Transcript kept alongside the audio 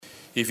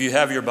If you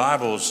have your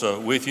Bibles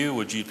with you,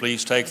 would you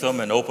please take them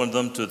and open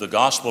them to the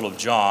Gospel of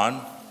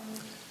John,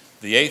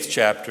 the 8th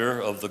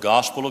chapter of the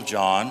Gospel of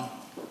John.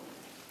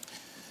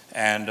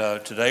 And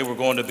today we're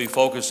going to be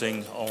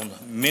focusing on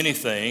many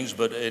things,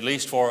 but at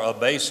least for a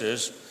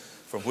basis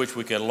from which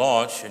we can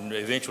launch and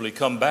eventually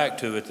come back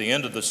to at the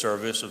end of the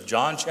service of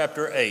John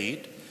chapter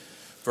 8,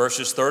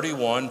 verses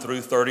 31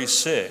 through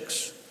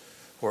 36,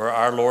 where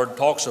our Lord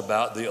talks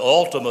about the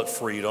ultimate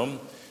freedom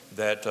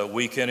that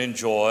we can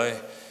enjoy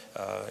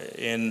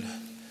in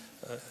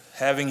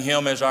having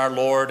Him as our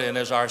Lord and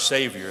as our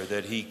Savior,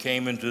 that He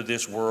came into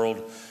this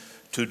world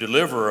to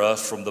deliver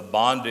us from the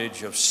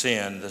bondage of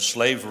sin, the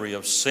slavery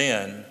of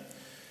sin.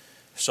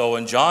 So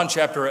in John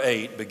chapter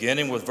 8,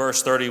 beginning with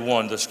verse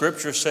 31, the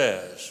scripture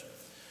says,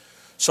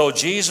 "So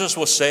Jesus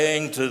was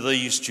saying to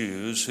these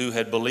Jews who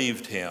had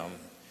believed Him,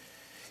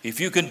 'If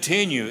you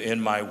continue in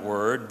my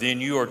word,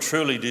 then you are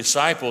truly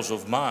disciples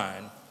of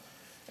mine,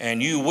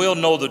 and you will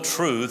know the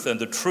truth, and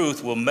the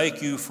truth will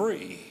make you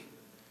free.'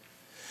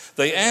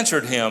 They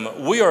answered him,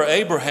 'We are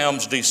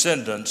Abraham's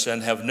descendants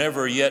and have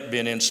never yet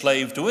been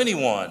enslaved to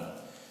anyone.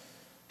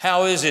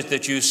 How is it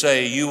that you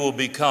say you will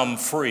become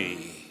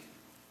free?'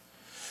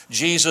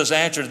 Jesus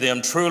answered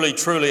them, 'Truly,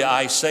 truly,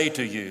 I say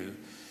to you,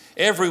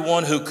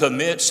 everyone who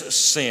commits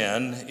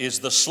sin is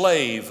the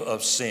slave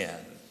of sin.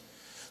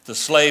 The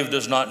slave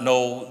does not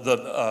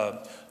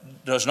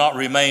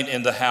remain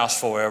in the house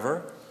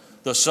forever.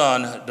 The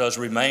Son does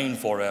remain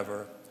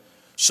forever.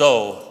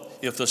 So,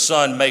 if the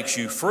Son makes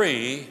you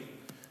free,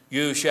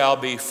 you shall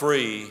be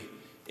free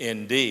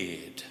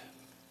indeed.'"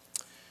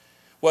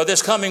 Well,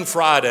 this coming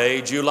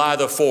Friday, July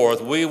the 4th,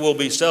 we will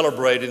be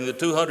celebrating the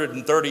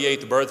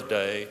 238th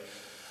birthday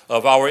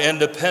of our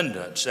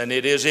independence. And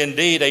it is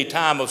indeed a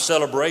time of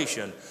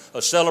celebration,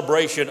 a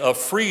celebration of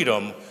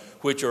freedom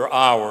which are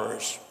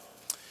ours.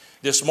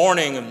 This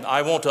morning,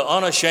 I want to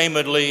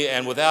unashamedly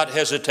and without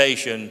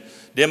hesitation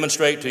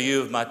demonstrate to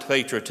you my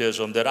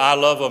patriotism, that I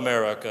love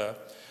America.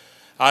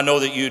 I know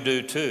that you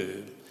do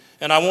too.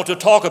 And I want to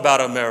talk about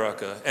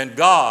America and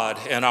God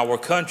and our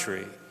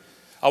country.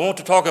 I want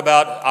to talk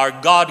about our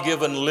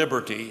God-given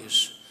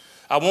liberties.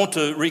 I want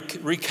to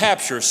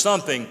recapture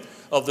something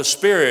of the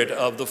spirit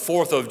of the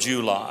 4th of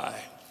July.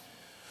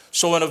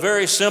 So in a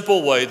very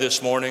simple way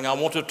this morning, I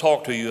want to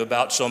talk to you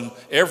about some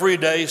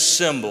everyday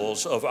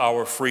symbols of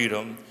our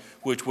freedom,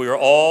 which we are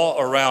all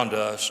around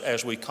us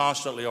as we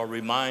constantly are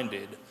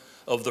reminded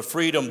of the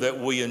freedom that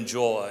we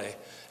enjoy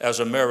as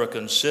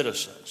American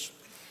citizens.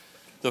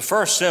 The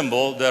first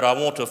symbol that I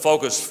want to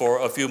focus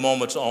for a few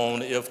moments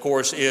on, of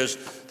course, is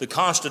the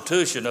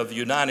Constitution of the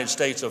United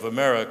States of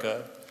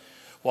America.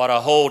 What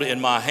I hold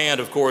in my hand,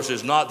 of course,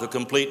 is not the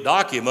complete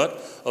document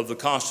of the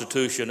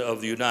Constitution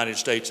of the United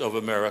States of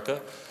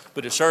America,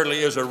 but it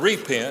certainly is a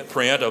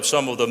reprint of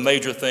some of the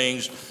major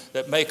things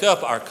that make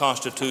up our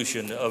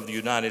Constitution of the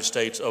United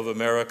States of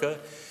America.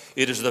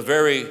 It is the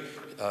very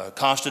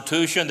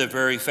Constitution, the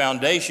very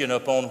foundation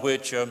upon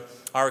which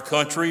our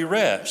country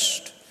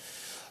rests.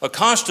 A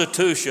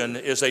constitution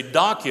is a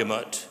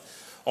document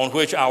on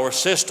which our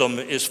system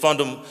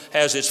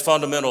has its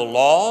fundamental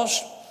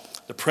laws,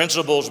 the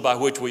principles by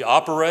which we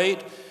operate.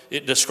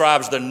 It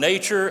describes the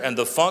nature and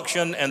the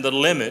function and the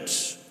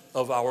limits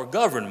of our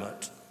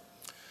government.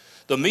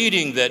 The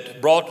meeting that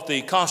brought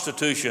the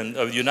Constitution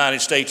of the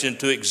United States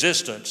into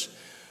existence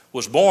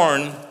was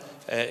born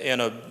in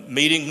a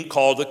meeting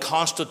called the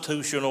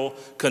Constitutional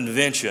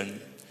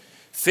Convention.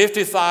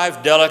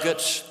 55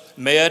 delegates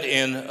met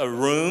in a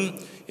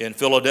room in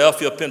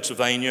Philadelphia,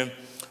 Pennsylvania,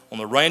 on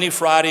the rainy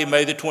Friday,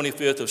 May the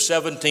 25th of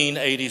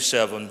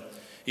 1787,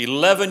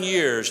 11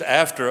 years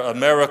after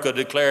America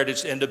declared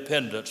its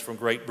independence from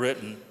Great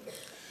Britain.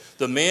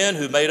 The men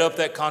who made up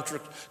that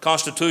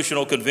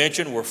Constitutional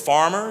Convention were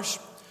farmers,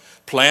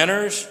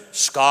 planters,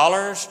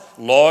 scholars,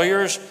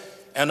 lawyers,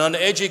 and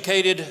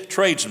uneducated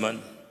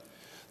tradesmen.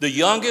 The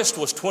youngest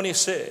was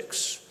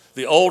 26.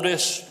 The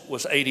oldest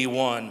was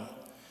 81.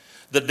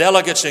 The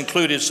delegates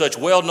included such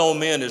well-known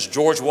men as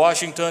George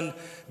Washington,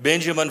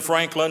 Benjamin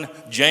Franklin,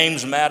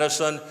 James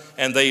Madison,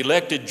 and they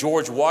elected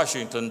George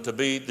Washington to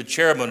be the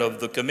chairman of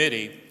the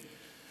committee.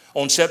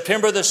 On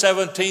September the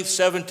 17th,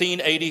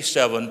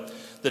 1787,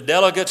 the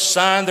delegates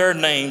signed their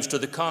names to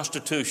the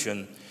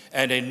Constitution,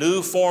 and a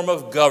new form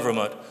of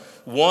government,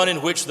 one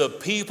in which the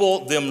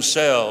people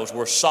themselves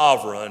were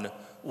sovereign,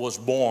 was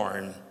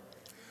born.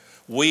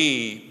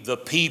 We, the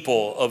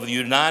people of the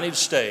United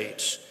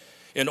States,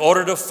 in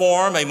order to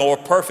form a more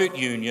perfect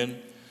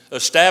union,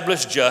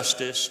 establish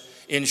justice,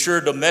 ensure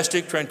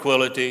domestic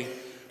tranquility,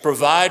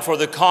 provide for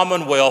the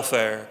common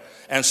welfare,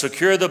 and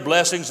secure the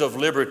blessings of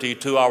liberty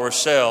to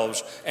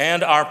ourselves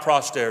and our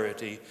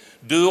posterity,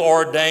 do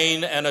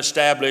ordain and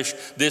establish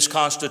this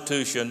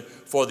Constitution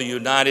for the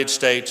United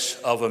States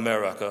of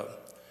America.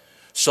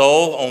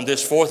 So, on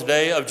this 4th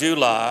day of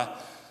July,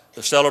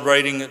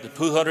 celebrating the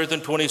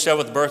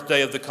 227th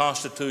birthday of the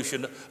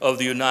Constitution of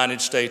the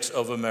United States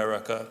of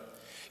America,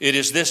 it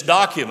is this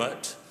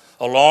document,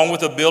 along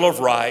with the Bill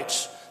of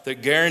Rights,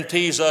 that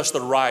guarantees us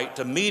the right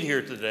to meet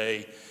here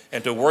today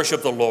and to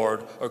worship the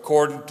Lord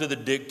according to the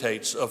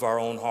dictates of our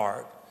own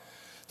heart.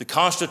 The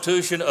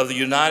Constitution of the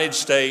United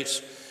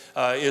States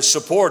is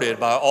supported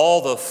by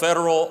all the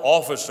federal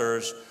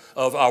officers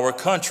of our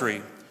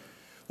country.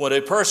 When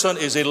a person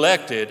is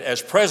elected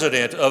as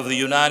President of the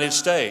United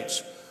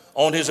States,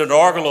 on his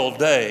inaugural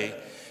day,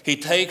 he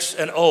takes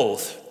an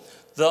oath.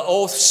 The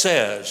oath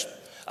says,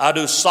 "I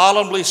do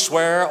solemnly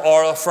swear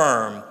or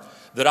affirm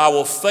that I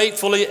will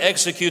faithfully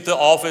execute the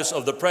office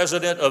of the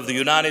President of the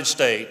United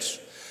States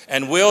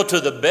and will, to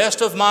the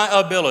best of my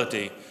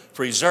ability,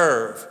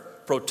 preserve,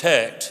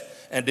 protect,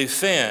 and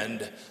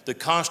defend the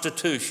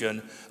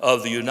Constitution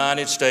of the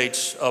United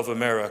States of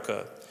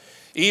America."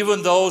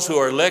 Even those who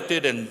are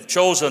elected and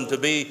chosen to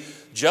be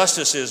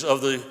justices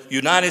of the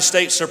United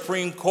States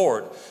Supreme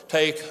Court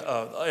take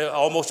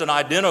almost an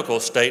identical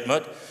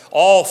statement.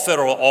 All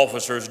federal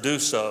officers do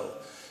so.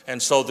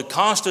 And so the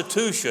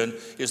Constitution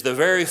is the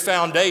very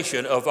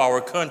foundation of our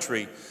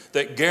country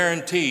that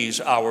guarantees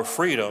our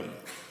freedom.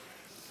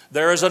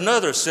 There is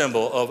another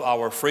symbol of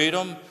our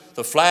freedom,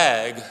 the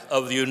flag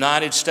of the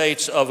United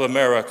States of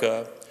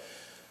America.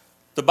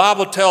 The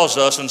Bible tells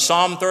us in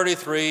Psalm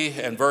 33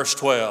 and verse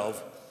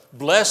 12,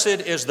 "Blessed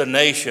is the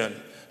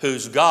nation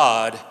whose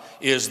God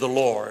is the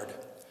Lord."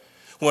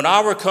 When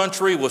our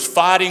country was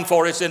fighting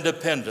for its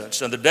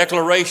independence and the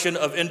Declaration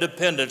of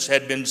Independence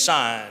had been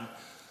signed,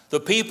 the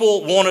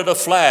people wanted a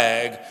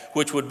flag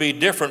which would be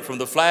different from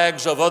the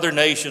flags of other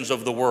nations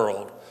of the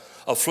world,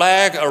 a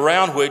flag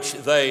around which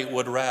they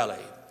would rally.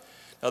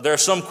 Now,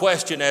 there's some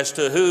question as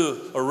to who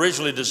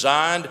originally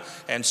designed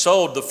and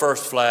sold the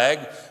first flag,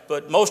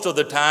 but most of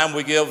the time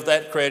we give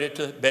that credit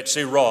to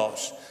Betsy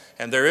Ross.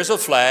 And there is a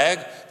flag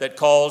that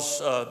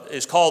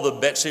is called the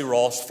Betsy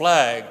Ross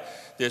flag.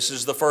 This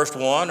is the first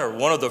one, or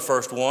one of the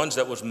first ones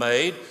that was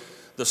made.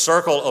 The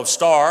circle of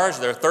stars,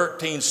 there are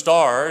 13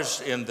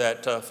 stars in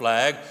that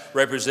flag,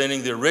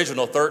 representing the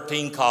original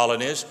 13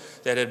 colonies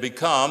that had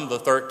become the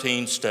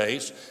 13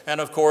 states. And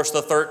of course,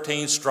 the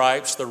 13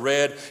 stripes, the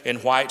red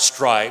and white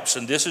stripes.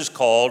 And this is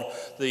called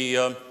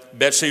the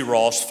Betsy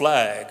Ross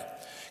flag.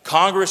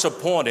 Congress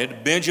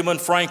appointed Benjamin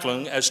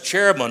Franklin as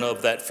chairman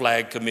of that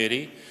flag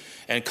committee,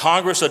 and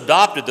Congress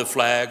adopted the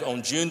flag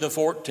on June the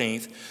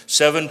 14th,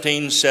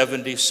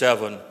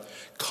 1777.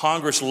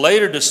 Congress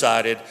later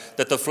decided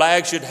that the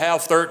flag should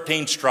have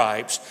 13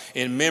 stripes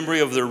in memory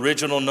of the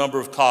original number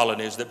of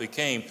colonies that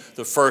became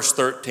the first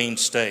 13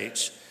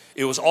 states.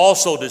 It was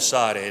also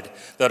decided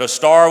that a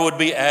star would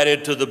be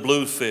added to the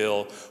blue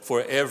field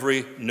for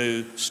every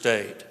new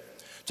state.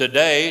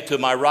 Today, to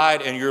my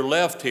right and your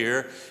left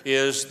here,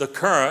 is the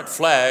current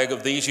flag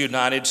of these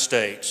United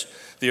States.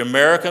 The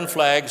American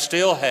flag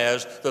still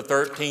has the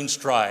 13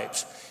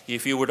 stripes.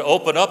 If you were to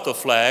open up the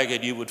flag,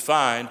 and you would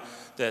find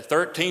that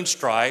 13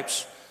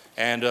 stripes,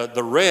 and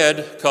the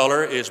red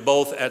color is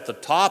both at the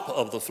top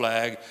of the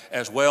flag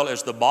as well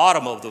as the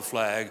bottom of the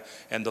flag.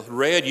 And the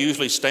red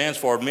usually stands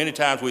for, many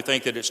times we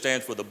think that it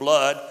stands for the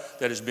blood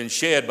that has been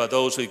shed by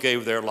those who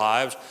gave their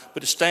lives,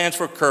 but it stands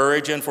for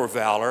courage and for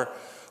valor.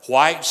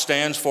 White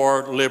stands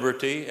for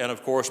liberty, and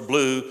of course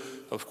blue,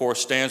 of course,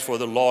 stands for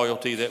the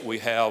loyalty that we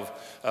have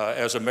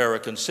as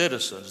American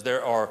citizens.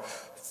 There are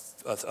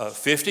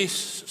 50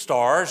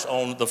 stars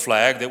on the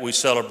flag that we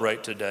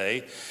celebrate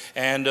today.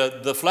 And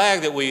the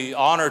flag that we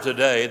honor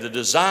today, the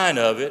design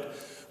of it,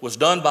 was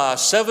done by a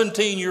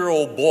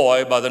 17-year-old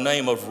boy by the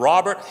name of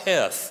Robert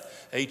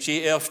Heth,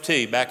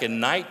 H-E-F-T, back in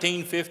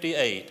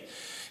 1958.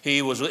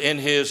 He was in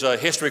his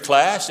history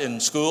class in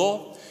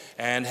school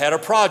and had a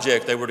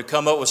project. They were to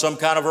come up with some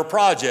kind of a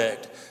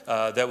project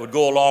that would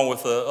go along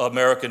with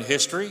American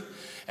history.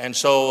 And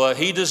so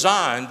he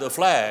designed the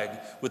flag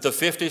with the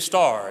 50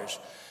 stars.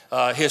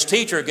 His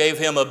teacher gave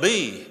him a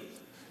B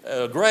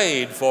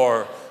grade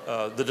for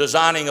the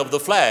designing of the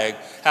flag.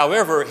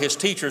 However, his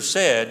teacher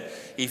said,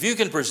 if you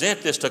can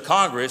present this to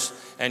Congress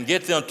and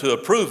get them to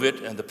approve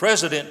it and the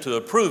president to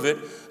approve it,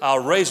 I'll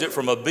raise it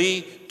from a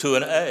B to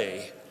an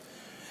A.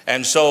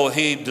 And so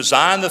he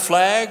designed the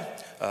flag,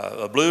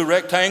 a blue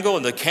rectangle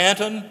in the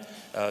canton,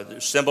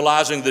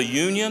 symbolizing the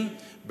Union,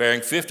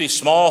 bearing 50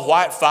 small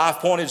white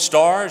 5-pointed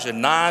stars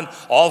and 9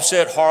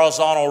 offset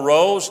horizontal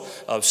rows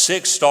of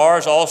 6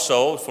 stars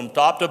also from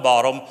top to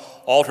bottom,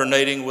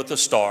 alternating with the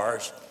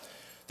stars.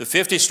 The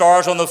 50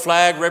 stars on the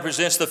flag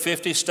represents the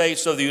 50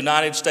 states of the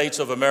United States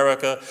of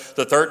America,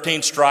 the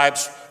 13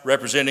 stripes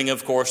representing,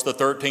 of course, the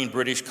 13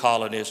 British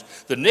colonies.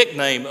 The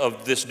nickname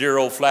of this dear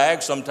old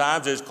flag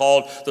sometimes is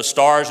called the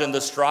Stars and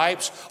the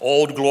Stripes,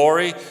 Old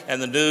Glory,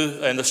 and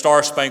the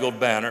Star-Spangled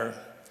Banner.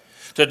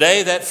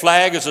 Today, that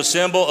flag is a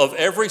symbol of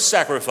every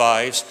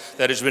sacrifice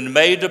that has been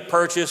made to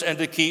purchase and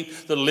to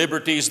keep the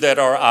liberties that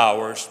are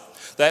ours.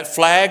 That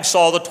flag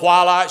saw the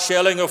twilight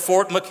shelling of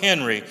Fort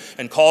McHenry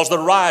and caused the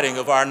writing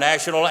of our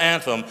national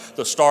anthem,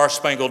 the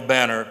Star-Spangled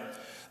Banner.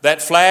 That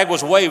flag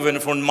was waving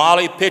when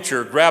Molly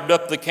Pitcher grabbed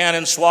up the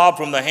cannon swab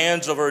from the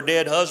hands of her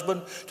dead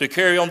husband to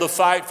carry on the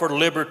fight for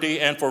liberty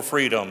and for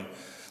freedom.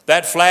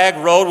 That flag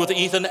rode with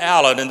Ethan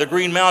Allen and the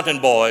Green Mountain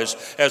Boys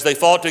as they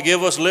fought to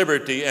give us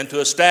liberty and to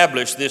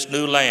establish this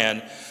new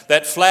land.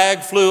 That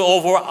flag flew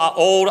over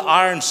old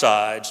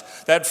Ironsides.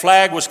 That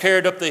flag was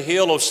carried up the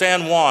hill of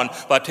San Juan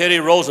by Teddy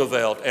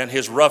Roosevelt and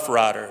his Rough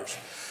Riders.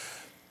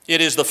 It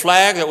is the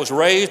flag that was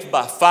raised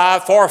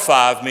for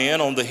 5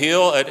 men on the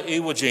hill at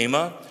Iwo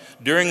Jima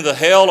during the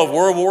hell of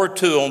World War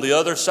II on the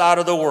other side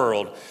of the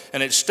world,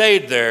 and it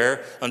stayed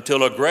there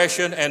until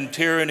aggression and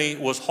tyranny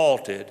was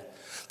halted.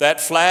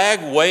 That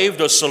flag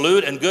waved a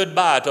salute and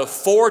goodbye to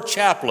 4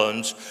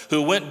 chaplains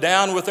who went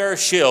down with their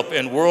ship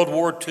in World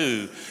War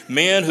II,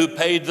 men who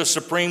paid the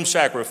supreme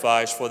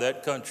sacrifice for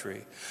that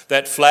country.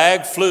 That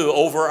flag flew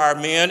over our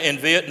men in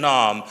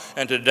Vietnam,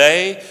 and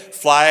today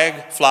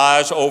flag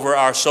flies over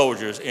our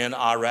soldiers in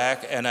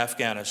Iraq and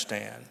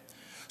Afghanistan.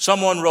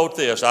 Someone wrote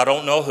this, I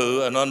don't know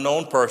who, an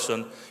unknown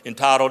person,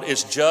 entitled,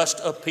 "It's Just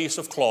a Piece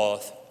of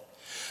Cloth."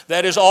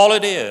 That is all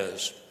it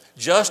is,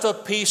 just a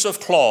piece of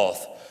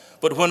cloth.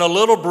 But when a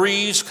little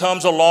breeze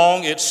comes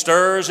along, it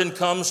stirs and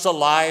comes to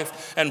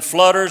life and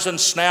flutters and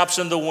snaps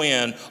in the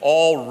wind,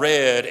 all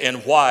red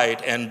and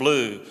white and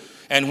blue.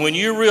 And when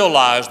you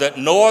realize that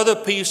no other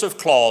piece of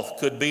cloth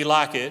could be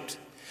like it,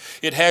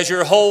 it has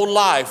your whole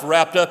life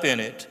wrapped up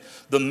in it.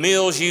 The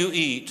meals you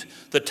eat,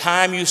 the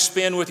time you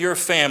spend with your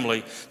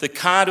family, the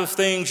kind of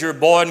things your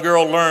boy and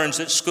girl learns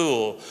at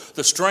school,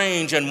 the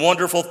strange and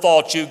wonderful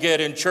thoughts you get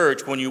in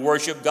church when you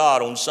worship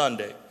God on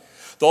Sunday.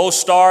 Those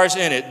stars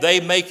in it, they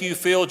make you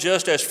feel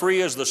just as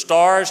free as the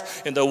stars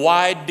in the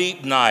wide,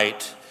 deep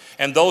night.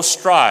 And those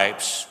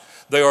stripes,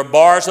 they are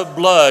bars of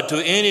blood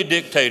to any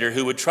dictator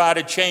who would try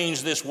to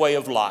change this way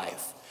of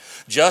life.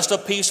 Just a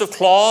piece of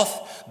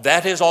cloth,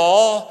 that is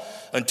all,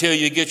 until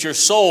you get your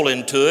soul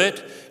into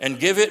it and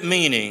give it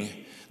meaning.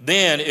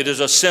 Then it is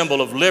a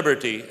symbol of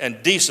liberty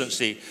and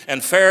decency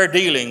and fair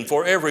dealing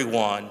for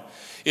everyone.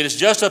 It is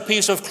just a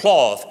piece of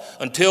cloth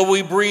until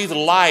we breathe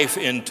life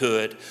into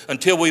it,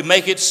 until we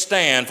make it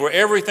stand for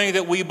everything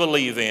that we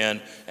believe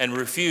in and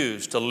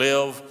refuse to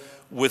live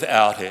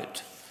without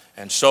it.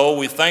 And so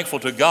we're thankful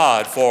to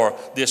God for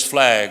this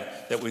flag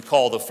that we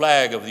call the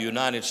flag of the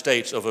United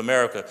States of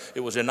America. It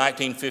was in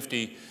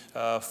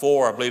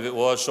 1954, I believe it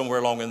was, somewhere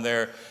along in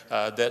there,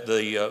 that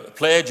the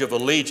Pledge of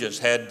Allegiance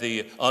had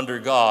the "Under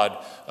God"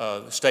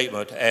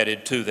 statement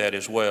added to that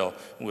as well.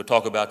 And we'll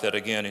talk about that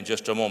again in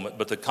just a moment.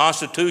 But the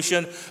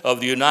Constitution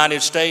of the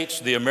United States,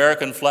 the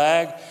American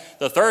flag.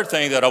 The third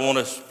thing that I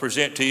want to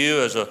present to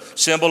you as a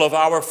symbol of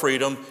our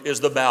freedom is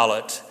the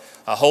ballot.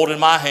 I hold in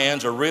my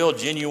hands a real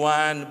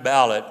genuine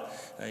ballot.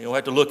 You'll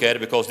have to look at it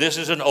because this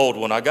is an old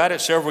one. I got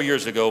it several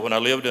years ago when I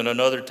lived in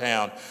another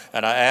town,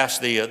 and I asked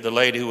the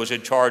lady who was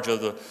in charge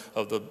of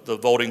the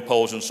voting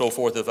polls and so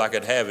forth if I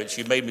could have it.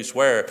 She made me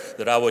swear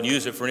that I wouldn't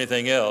use it for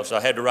anything else.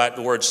 I had to write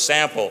the word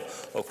 "sample"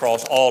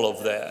 across all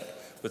of that.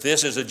 But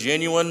this is a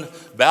genuine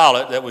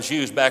ballot that was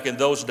used back in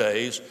those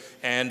days,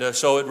 and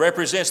so it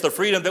represents the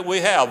freedom that we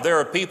have. There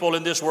are people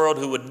in this world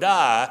who would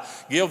die,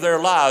 give their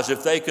lives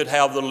if they could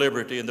have the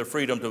liberty and the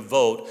freedom to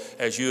vote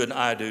as you and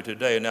I do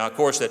today. Now, of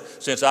course, that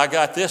since I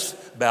got this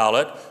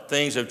ballot,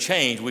 things have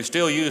changed. We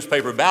still use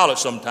paper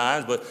ballots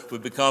sometimes, but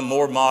we've become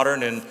more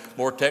modern and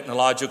more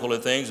technological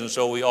and things, and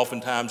so we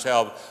oftentimes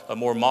have a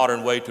more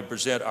modern way to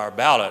present our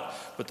ballot.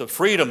 But the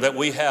freedom that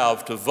we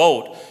have to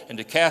vote and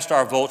to cast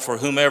our votes for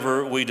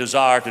whomever we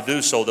desire to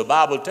do so, the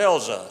Bible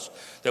tells us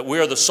that we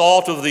are the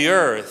salt of the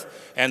earth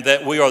and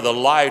that we are the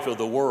light of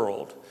the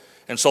world.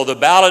 And so the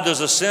ballot is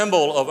a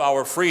symbol of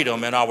our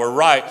freedom and our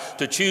right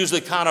to choose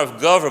the kind of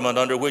government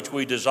under which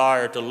we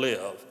desire to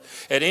live.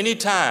 At any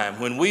time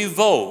when we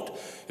vote,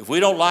 if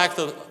we don't like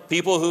the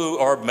people who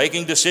are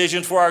making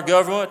decisions for our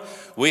government,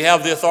 we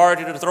have the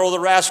authority to throw the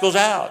rascals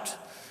out,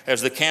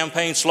 as the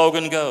campaign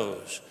slogan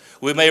goes.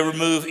 We may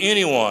remove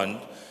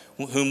anyone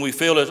whom we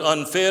feel is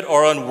unfit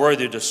or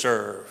unworthy to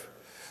serve.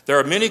 There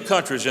are many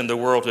countries in the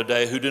world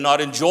today who do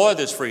not enjoy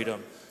this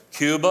freedom.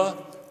 Cuba,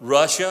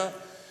 Russia,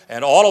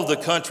 and all of the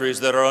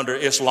countries that are under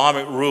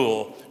Islamic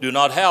rule do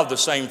not have the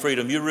same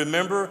freedom. You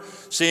remember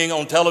seeing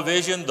on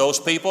television those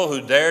people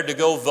who dared to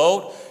go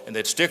vote, and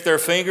they'd stick their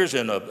fingers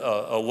in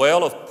a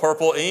well of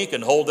purple ink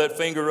and hold that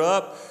finger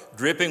up,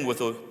 dripping with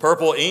the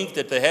purple ink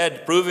that they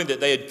had, proving that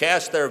they had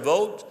cast their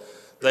vote.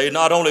 They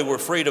not only were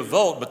free to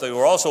vote, but they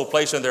were also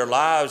placing their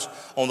lives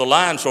on the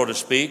line, so to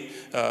speak,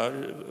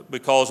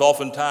 because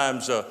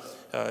oftentimes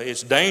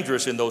it's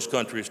dangerous in those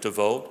countries to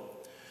vote.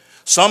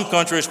 Some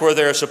countries where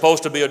there is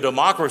supposed to be a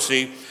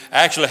democracy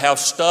actually have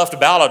stuffed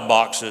ballot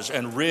boxes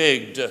and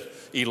rigged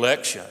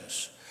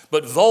elections.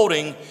 But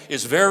voting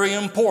is very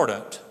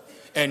important,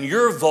 and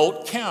your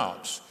vote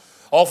counts.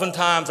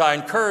 Oftentimes I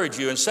encourage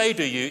you and say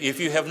to you, if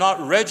you have not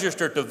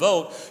registered to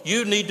vote,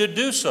 you need to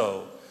do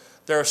so.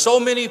 There are so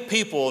many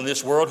people in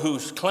this world who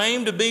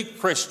claim to be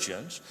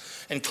Christians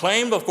and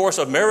claim, of course,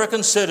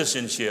 American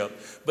citizenship,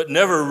 but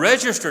never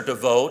register to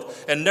vote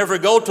and never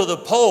go to the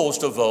polls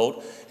to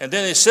vote. And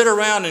then they sit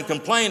around and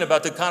complain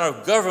about the kind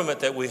of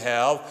government that we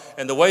have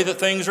and the way that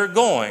things are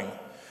going.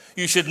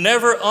 You should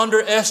never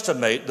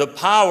underestimate the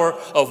power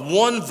of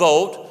one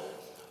vote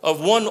of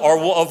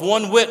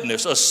one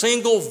witness. A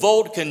single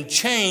vote can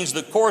change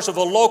the course of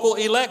a local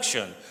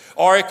election,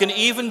 or it can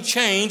even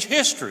change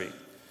history.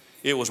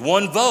 It was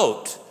one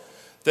vote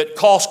that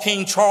cost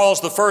King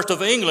Charles I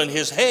of England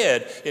his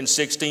head in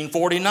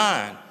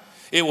 1649.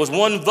 It was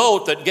one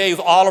vote that gave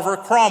Oliver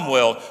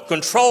Cromwell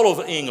control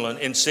of England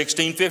in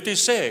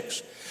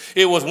 1656.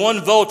 It was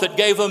one vote that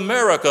gave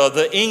America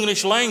the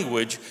English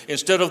language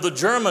instead of the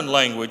German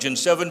language in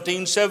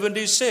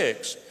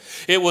 1776.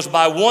 It was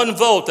by one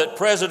vote that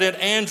President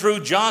Andrew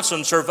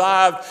Johnson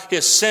survived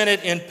his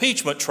Senate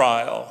impeachment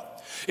trial.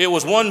 It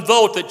was one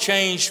vote that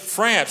changed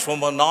France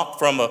from a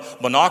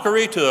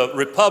monarchy to a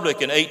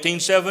republic in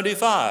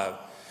 1875.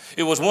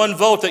 It was one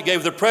vote that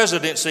gave the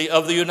presidency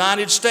of the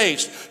United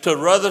States to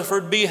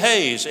Rutherford B.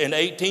 Hayes in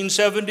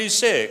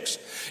 1876.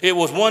 It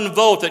was one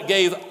vote that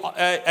gave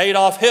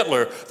Adolf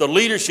Hitler the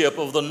leadership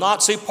of the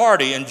Nazi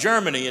Party in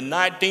Germany in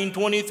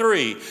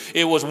 1923.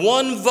 It was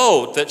one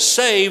vote that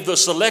saved the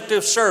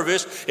Selective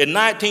Service in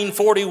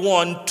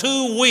 1941,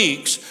 2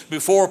 weeks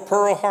before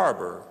Pearl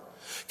Harbor.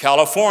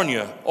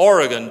 California,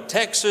 Oregon,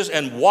 Texas,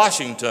 and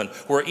Washington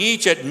were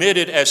each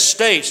admitted as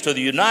states to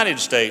the United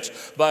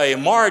States by a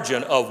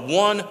margin of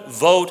 1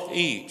 vote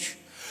each.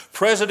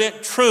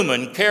 President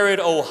Truman carried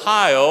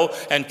Ohio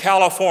and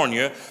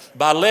California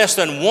by less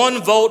than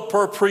 1 vote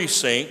per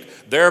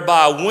precinct,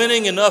 thereby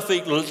winning enough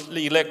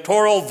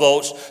electoral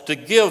votes to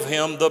give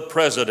him the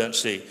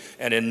presidency.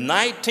 And in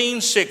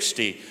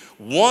 1960,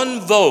 1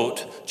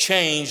 vote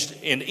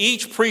changed in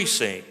each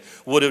precinct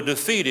would have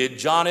defeated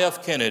John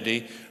F.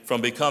 Kennedy from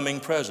becoming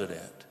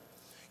president.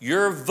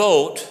 Your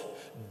vote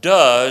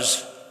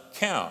does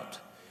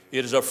count.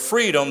 It is a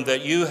freedom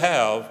that you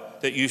have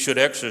that you should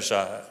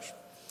exercise.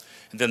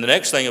 And then the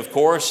next thing, of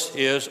course,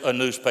 is a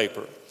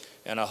newspaper.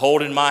 And I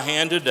hold in my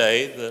hand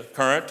today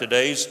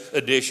today's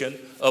edition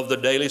of the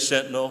Daily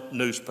Sentinel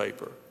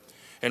newspaper.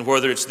 And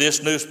whether it's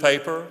this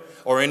newspaper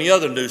or any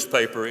other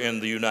newspaper in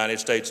the United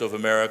States of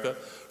America,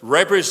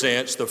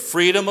 represents the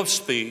freedom of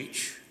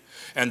speech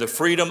and the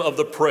freedom of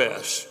the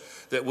press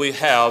that we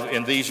have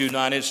in these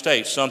United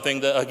States, something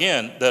that,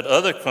 again, that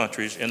other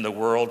countries in the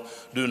world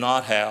do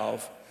not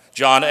have.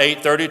 John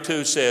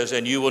 8:32 says,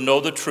 "And you will know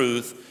the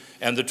truth,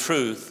 and the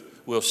truth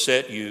will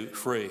set you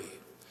free."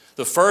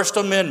 The First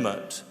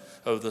Amendment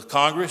of the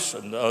Congress,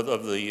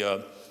 of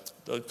the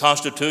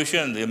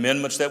Constitution, and the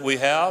amendments that we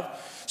have,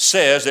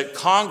 says that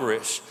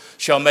Congress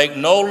shall make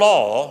no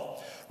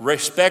law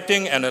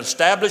respecting an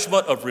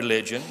establishment of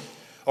religion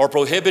or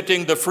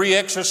prohibiting the free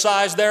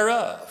exercise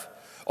thereof,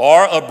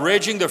 or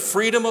abridging the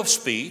freedom of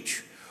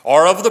speech,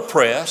 or of the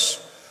press,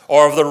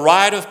 or of the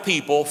right of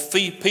people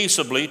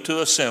peaceably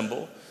to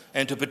assemble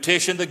and to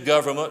petition the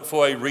government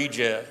for a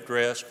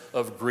redress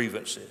of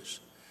grievances.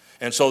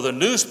 And so the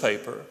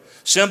newspaper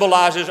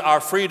symbolizes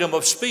our freedom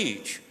of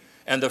speech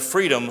and the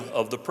freedom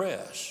of the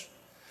press.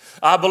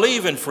 I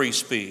believe in free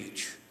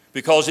speech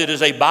because it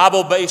is a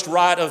Bible-based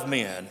right of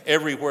men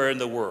everywhere in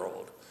the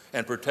world,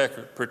 and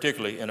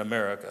particularly in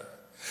America.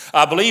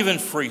 I believe in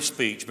free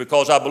speech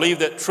because I believe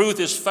that truth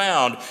is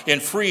found in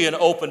free and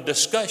open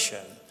discussion.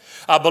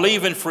 I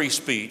believe in free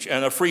speech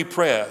and a free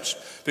press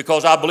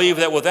because I believe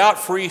that without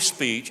free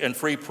speech and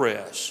free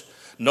press,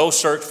 no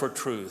search for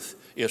truth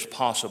is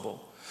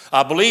possible.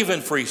 I believe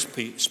in free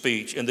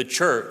speech in the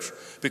church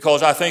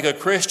because I think a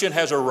Christian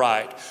has a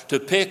right to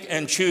pick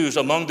and choose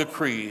among the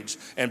creeds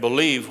and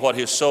believe what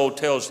his soul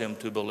tells him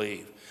to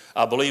believe.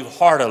 I believe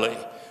heartily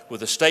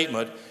with the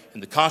statement in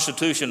the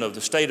Constitution of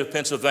the state of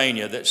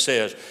Pennsylvania that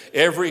says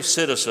every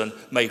citizen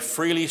may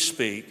freely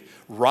speak,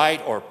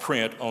 write, or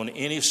print on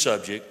any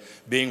subject,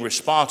 being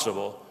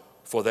responsible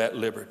for that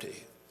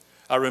liberty.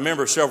 I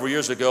remember several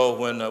years ago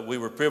when we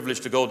were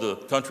privileged to go to the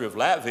country of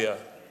Latvia.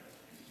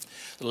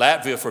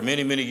 Latvia, for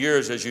many, many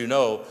years, as you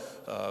know,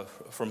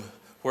 from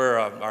where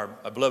our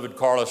beloved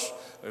Carlos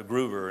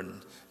Gruber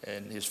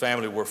and his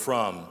family were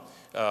from,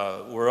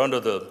 were under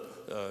the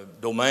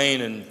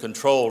domain and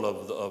control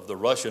of the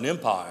Russian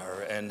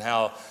Empire, and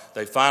how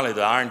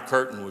the Iron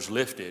Curtain was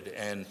lifted.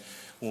 And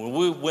when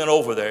we went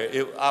over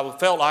there, I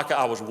felt like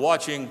I was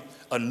watching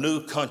a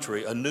new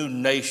country, a new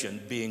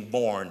nation being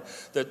born.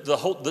 That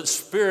the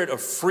spirit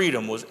of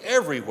freedom was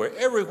everywhere.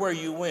 Everywhere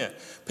you went,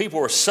 people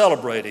were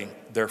celebrating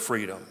their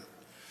freedom.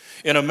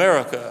 In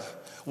America,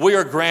 we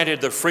are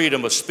granted the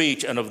freedom of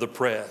speech and of the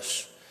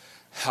press.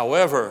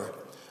 However,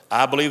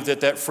 I believe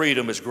that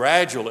freedom is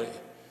gradually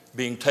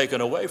being taken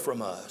away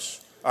from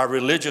us, our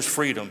religious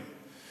freedom.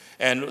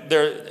 And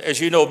there, as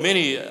you know,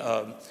 many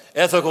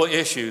ethical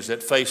issues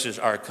that faces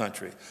our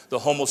country. The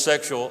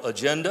homosexual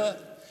agenda,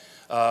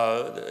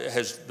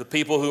 the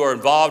people who are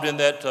involved in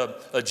that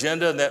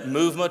agenda and that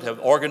movement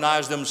have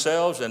organized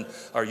themselves and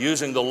are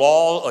using the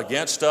law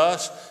against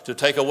us to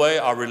take away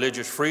our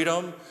religious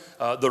freedom.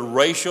 the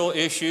racial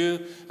issue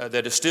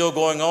that is still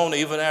going on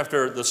even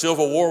after the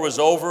Civil War was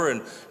over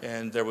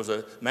and there was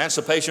an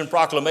Emancipation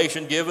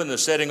Proclamation given, the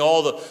setting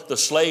all the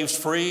slaves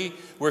free.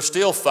 We're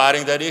still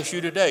fighting that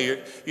issue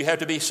today. You have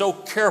to be so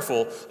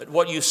careful at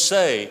what you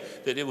say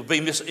that it will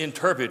be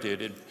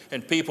misinterpreted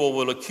and people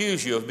will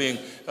accuse you of being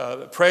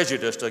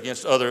prejudiced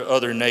against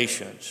other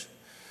nations.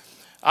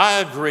 I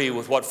agree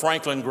with what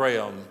Franklin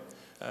Graham,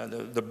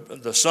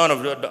 the son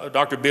of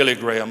Dr. Billy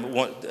Graham,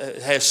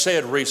 has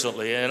said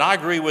recently, and I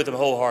agree with him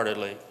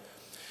wholeheartedly.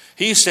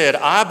 He said,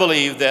 "I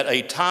believe that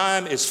a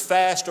time is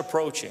fast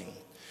approaching.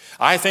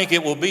 I think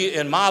it will be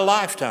in my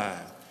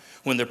lifetime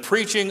when the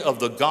preaching of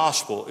the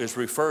gospel is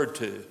referred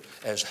to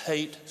as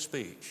hate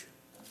speech."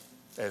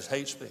 As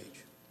hate speech.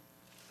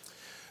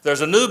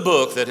 There's a new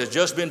book that has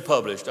just been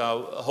published. I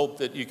hope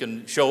that you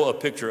can show a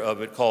picture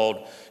of it,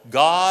 called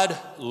God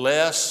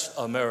Less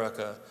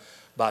America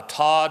by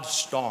Todd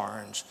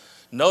Starnes.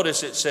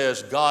 Notice it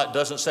says God,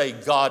 doesn't say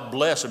God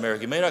bless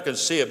America. You may not can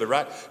see it, but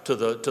right to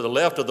the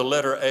left of the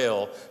letter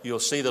L, you'll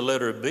see the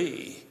letter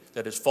B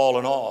that has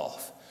fallen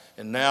off.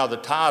 And now the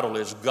title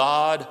is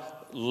God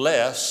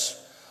Less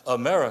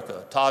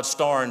America. Todd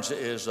Starnes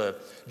is a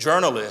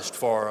journalist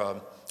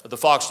for the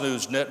Fox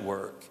News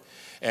Network.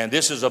 And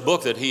this is a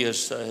book that he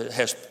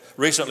has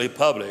recently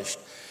published.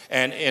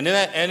 And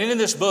in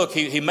this book,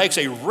 he makes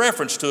a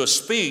reference to a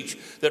speech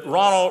that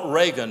Ronald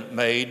Reagan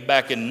made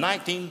back in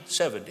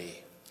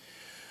 1970.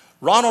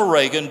 Ronald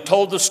Reagan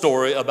told the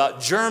story about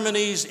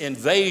Germany's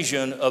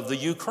invasion of the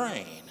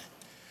Ukraine.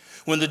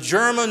 When the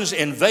Germans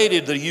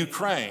invaded the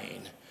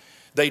Ukraine,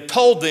 they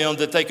told them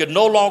that they could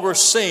no longer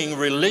sing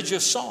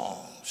religious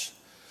songs.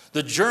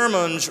 The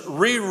Germans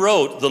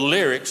rewrote the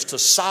lyrics to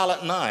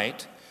Silent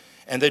Night,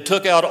 and they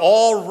took out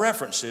all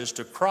references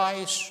to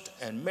Christ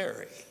and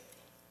Mary.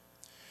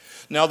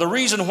 Now, the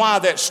reason why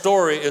that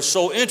story is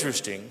so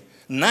interesting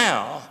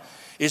now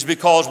is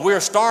because we're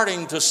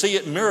starting to see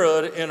it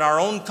mirrored in our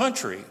own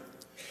country.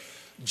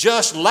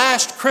 Just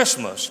last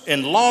Christmas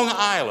in Long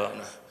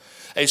Island,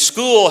 a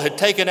school had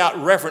taken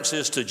out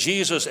references to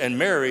Jesus and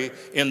Mary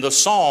in the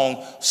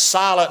song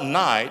Silent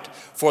Night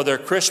for their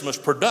Christmas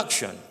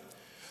production.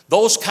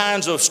 Those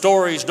kinds of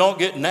stories don't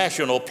get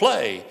national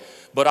play,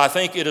 but I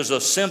think it is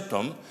a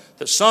symptom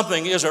that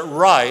something isn't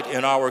right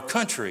in our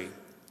country.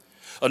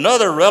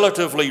 Another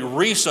relatively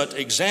recent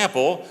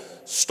example,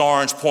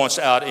 Starnes points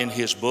out in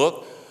his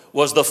book,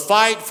 was the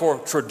fight for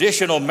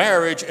traditional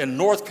marriage in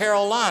North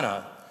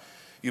Carolina.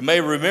 You may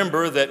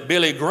remember that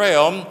Billy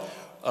Graham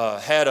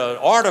had an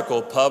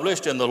article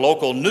published in the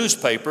local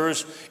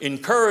newspapers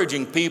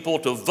encouraging people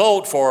to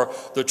vote for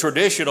the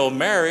traditional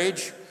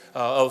marriage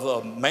of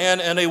a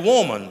man and a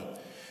woman.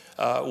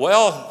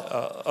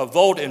 A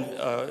vote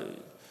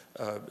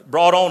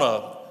brought on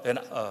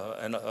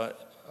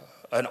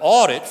an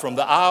audit from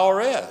the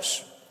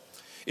IRS.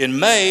 In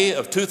May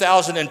of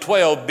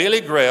 2012,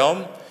 Billy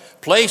Graham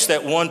placed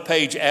that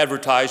one-page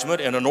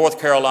advertisement in a North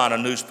Carolina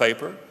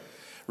newspaper,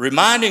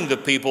 reminding the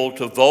people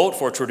to vote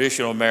for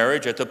traditional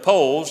marriage at the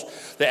polls.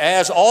 The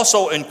ads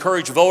also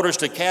encouraged voters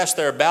to cast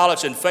their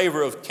ballots in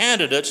favor of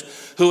candidates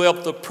who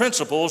help the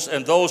principles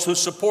and those who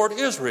support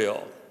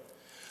Israel.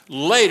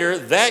 Later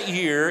that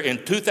year,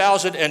 in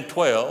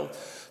 2012,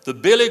 the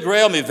Billy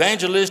Graham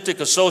Evangelistic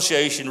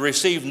Association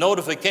received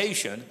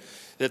notification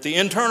that the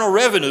Internal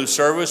Revenue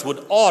Service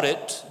would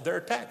audit their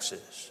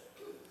taxes.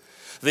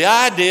 The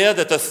idea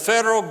that the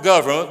federal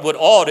government would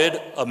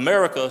audit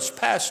America's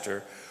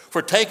pastor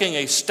for taking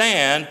a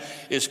stand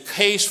is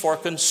case for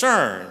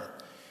concern.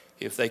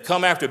 If they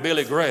come after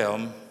Billy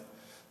Graham,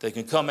 they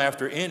can come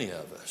after any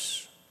of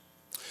us.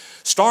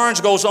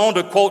 Starnes goes on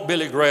to quote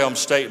Billy Graham's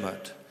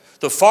statement,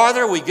 "The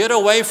farther we get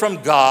away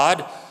from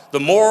God, the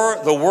more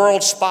the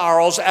world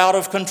spirals out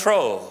of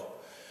control."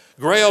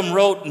 Graham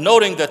wrote,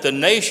 noting that the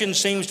nation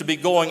seems to be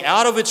going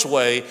out of its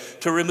way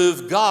to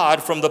remove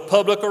God from the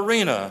public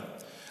arena.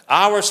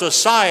 Our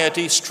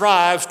society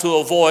strives to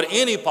avoid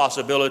any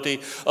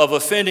possibility of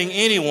offending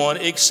anyone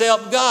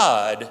except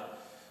God.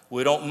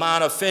 We don't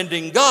mind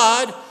offending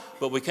God,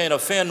 but we can't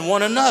offend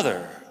one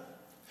another.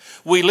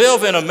 We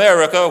live in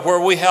America where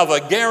we have a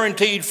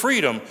guaranteed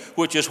freedom,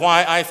 which is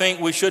why I think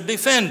we should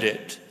defend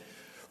it.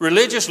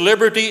 Religious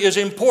liberty is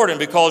important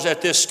because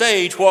at this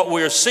stage what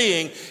we're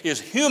seeing is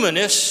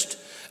humanists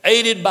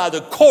aided by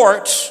the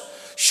courts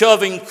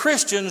shoving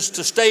Christians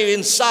to stay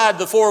inside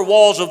the four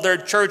walls of their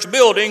church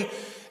building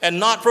and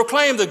not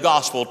proclaim the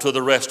gospel to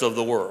the rest of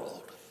the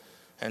world.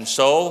 And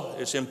so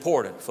it's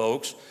important,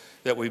 folks,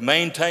 that we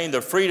maintain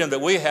the freedom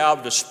that we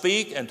have to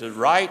speak and to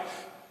write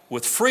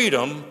with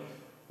freedom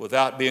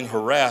without being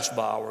harassed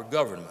by our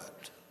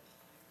government.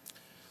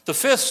 The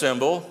fifth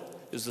symbol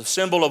is the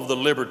symbol of the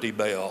Liberty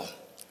Bell.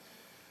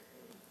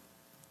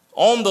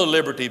 On the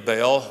Liberty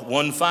Bell,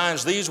 one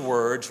finds these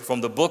words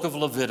from the book of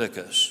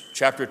Leviticus,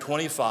 chapter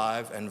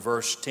 25 and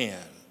verse 10.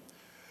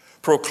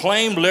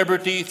 "Proclaim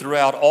liberty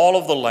throughout all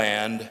of the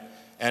land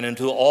and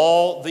unto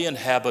all the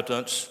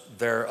inhabitants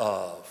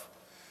thereof."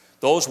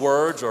 Those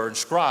words are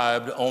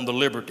inscribed on the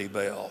Liberty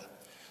Bell.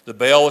 The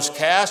bell was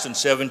cast in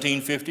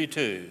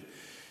 1752.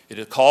 It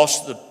had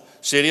cost the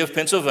city of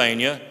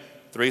Pennsylvania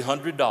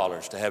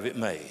 $300 to have it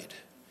made.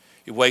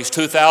 It weighs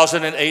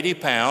 2,080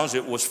 pounds.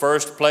 It was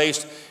first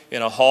placed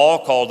in a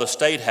hall called the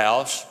State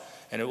House,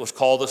 and it was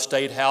called the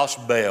State House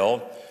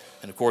bell.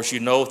 And of course, you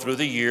know, through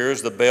the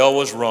years, the bell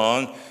was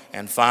rung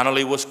and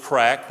finally was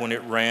cracked when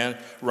it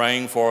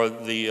rang for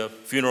the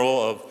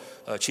funeral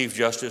of Chief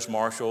Justice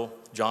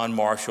John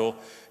Marshall.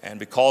 And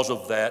because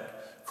of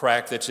that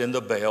crack that's in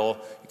the bell,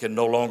 it can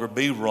no longer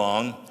be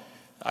rung.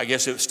 I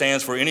guess it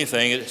stands for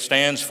anything. It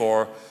stands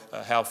for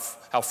how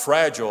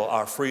fragile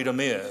our freedom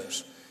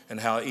is and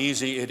how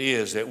easy it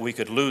is that we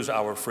could lose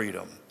our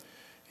freedom.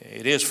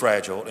 It is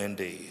fragile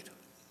indeed.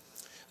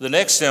 The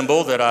next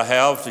symbol that I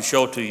have to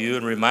show to you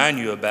and remind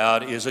you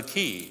about is a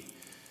key.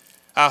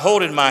 I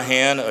hold in my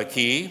hand a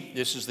key.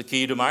 This is the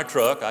key to my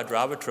truck. I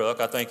drive a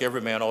truck. I think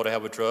every man ought to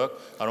have a truck.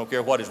 I don't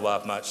care what his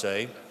wife might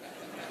say.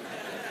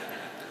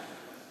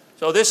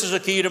 So this is a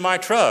key to my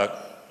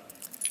truck.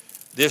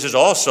 This is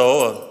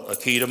also a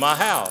key to my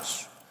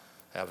house.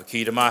 I have a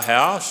key to my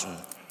house, and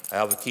I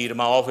have a key to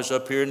my office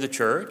up here in the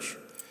church.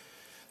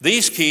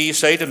 These keys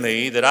say to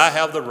me that I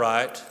have the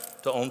right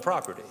to own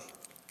property,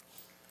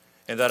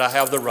 and that I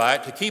have the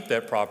right to keep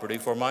that property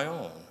for my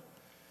own.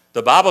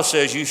 The Bible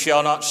says you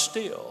shall not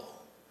steal.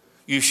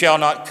 You shall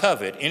not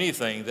covet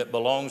anything that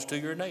belongs to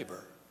your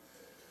neighbor.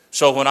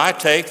 So when I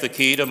take the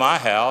key to my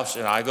house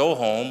and I go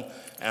home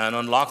and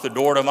unlock the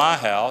door to my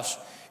house,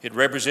 it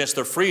represents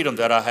the freedom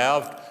that I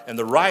have and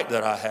the right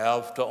that I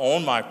have to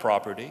own my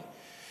property,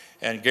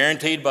 and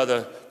guaranteed by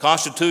the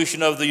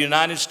Constitution of the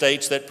United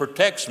States that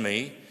protects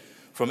me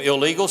from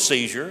illegal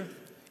seizure,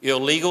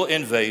 illegal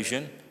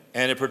invasion,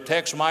 and it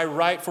protects my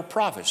right for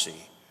privacy.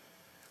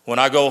 When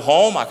I go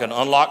home, I can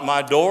unlock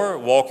my door,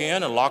 walk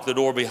in and lock the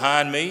door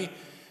behind me,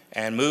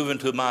 and move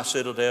into my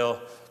citadel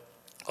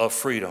of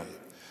freedom.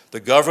 The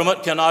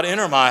government cannot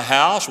enter my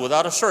house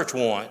without a search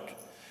warrant,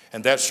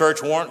 and that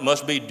search warrant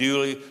must be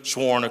duly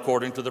sworn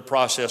according to the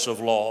process of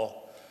law.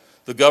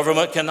 The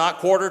government cannot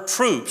quarter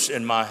troops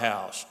in my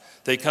house.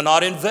 They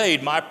cannot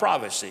invade my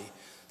privacy.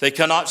 They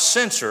cannot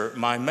censor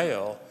my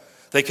mail.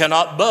 They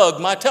cannot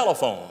bug my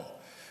telephone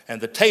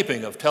and the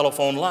taping of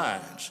telephone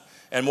lines.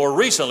 And more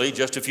recently,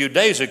 just a few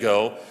days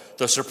ago,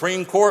 the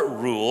Supreme Court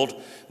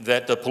ruled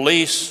that the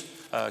police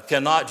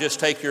cannot just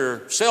take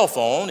your cell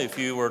phone if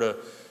you were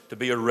to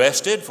be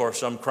arrested for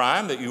some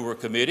crime that you were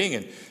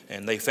committing,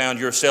 and they found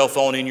your cell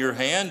phone in your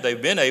hand.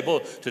 They've been able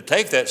to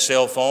take that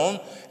cell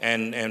phone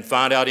and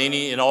find out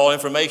any and all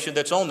information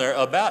that's on there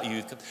about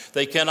you.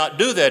 They cannot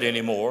do that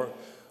anymore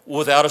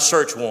without a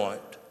search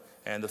warrant.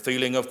 And the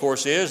feeling, of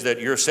course, is that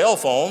your cell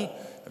phone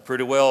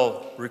pretty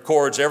well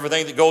records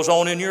everything that goes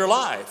on in your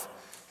life.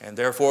 And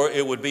therefore,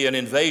 it would be an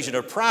invasion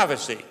of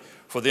privacy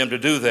for them to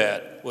do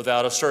that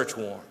without a search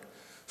warrant.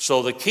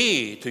 So the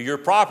key to your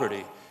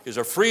property is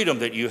a freedom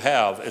that you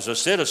have as a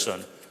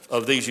citizen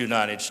of these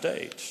United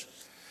States.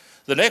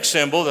 The next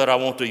symbol that I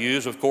want to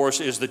use, of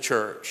course, is the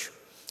church.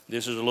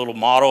 This is a little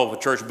model of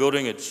a church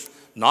building. It's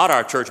not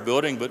our church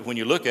building, but when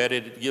you look at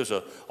it, it gives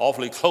an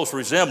awfully close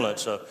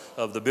resemblance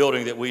of the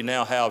building that we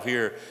now have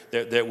here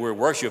that we're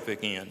worshiping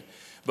in.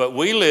 But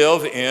we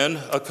live in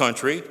a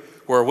country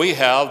where we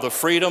have the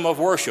freedom of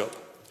worship,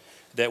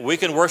 that we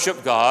can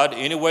worship God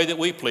any way that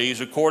we please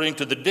according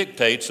to the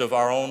dictates of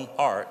our own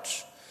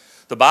hearts.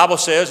 The Bible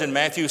says in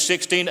Matthew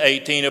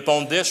 16:18,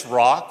 "Upon this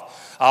rock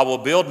I will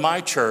build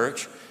my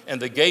church, and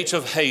the gates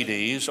of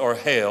Hades or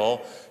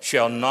hell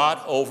shall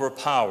not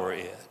overpower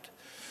it."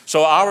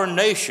 So our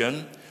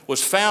nation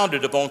was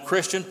founded upon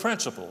Christian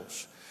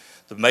principles.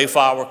 The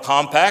Mayflower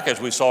Compact, as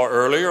we saw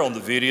earlier on the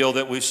video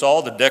that we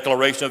saw, the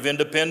Declaration of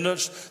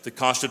Independence, the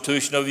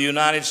Constitution of the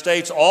United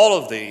States, all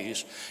of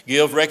these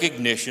give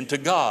recognition to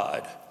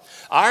God.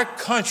 Our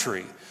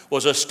country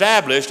was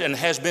established and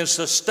has been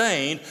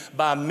sustained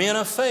by men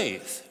of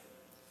faith.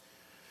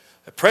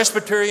 A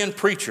Presbyterian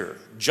preacher,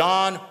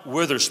 John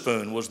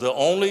Witherspoon, was the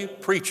only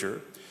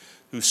preacher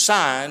who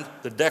signed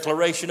the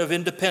Declaration of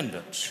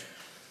Independence.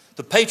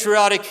 The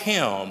patriotic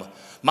hymn,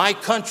 "My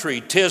Country,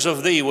 'Tis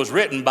of Thee," was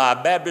written by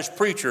a Baptist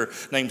preacher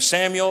named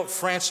Samuel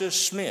Francis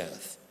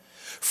Smith.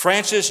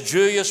 Francis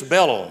Julius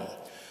Bellum,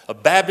 a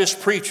Baptist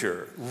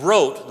preacher,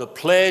 wrote the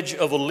Pledge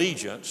of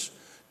Allegiance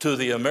to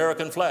the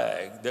American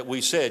flag that we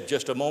said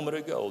just a moment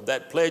ago.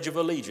 That Pledge of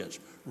Allegiance,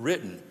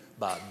 written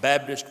by a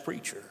Baptist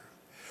preacher.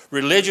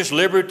 Religious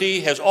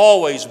liberty has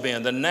always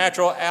been the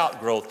natural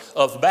outgrowth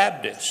of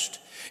Baptists.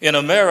 In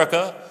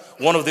America,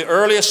 one of the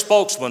earliest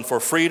spokesmen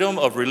for freedom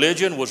of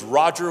religion was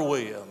Roger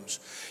Williams.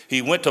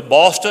 He went to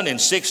Boston in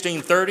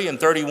 1630 and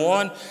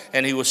 31,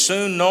 and he was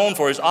soon known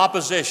for his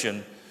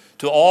opposition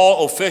to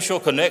all official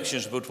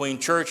connections between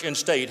church and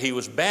state. He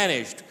was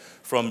banished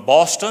from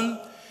Boston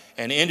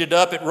and ended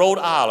up at Rhode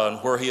Island,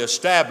 where he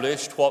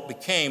established what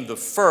became the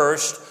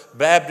first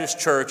Baptist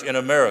church in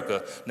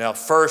America. Now,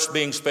 first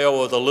being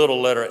spelled with a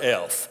little letter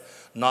F,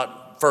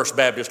 not First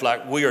Baptist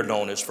like we are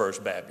known as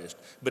First Baptist,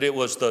 but it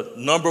was the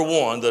number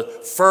one. The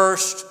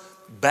first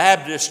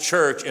Baptist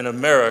church in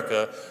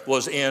America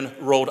was in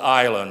Rhode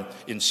Island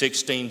in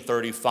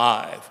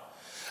 1635.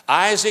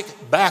 Isaac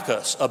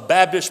Backus, a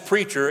Baptist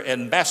preacher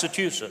in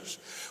Massachusetts,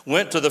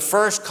 went to the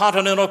First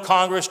Continental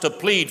Congress to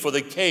plead for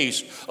the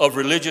case of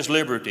religious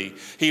liberty.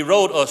 He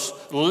wrote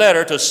a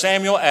letter to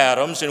Samuel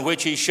Adams in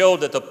which he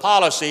showed that the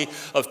policy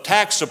of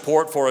tax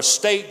support for a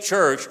state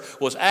church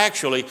was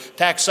actually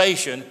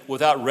taxation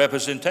without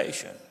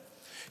representation.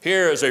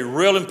 Here is a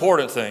real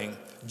important thing.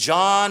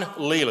 John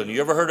Leland.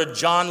 You ever heard of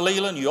John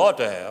Leland? You ought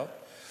to have.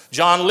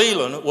 John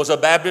Leland was a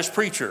Baptist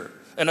preacher,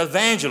 an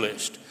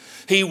evangelist.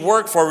 He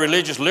worked for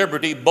religious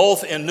liberty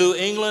both in New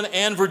England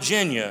and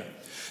Virginia.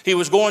 He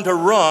was going to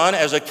run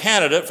as a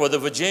candidate for the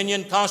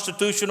Virginian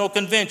Constitutional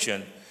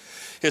Convention.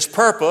 His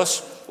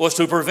purpose was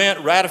to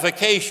prevent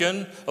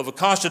ratification of a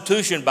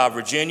constitution by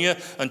Virginia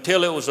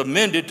until it was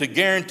amended to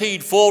guarantee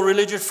full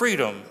religious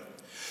freedom.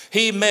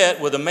 He met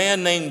with a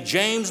man named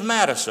James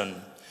Madison.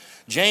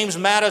 James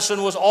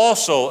Madison was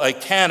also a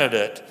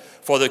candidate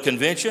for the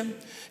convention.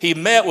 He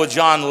met with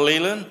John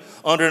Leland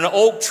under an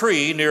oak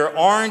tree near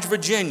Orange,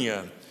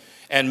 Virginia.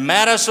 And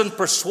Madison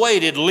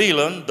persuaded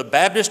Leland, the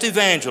Baptist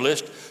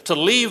evangelist, to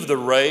leave the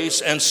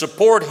race and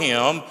support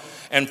him.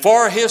 And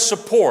for his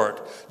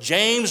support,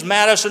 James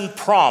Madison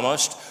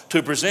promised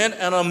to present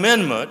an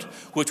amendment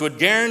which would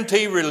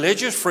guarantee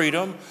religious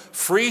freedom,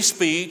 free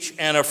speech,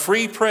 and a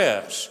free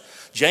press.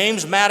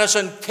 James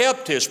Madison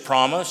kept his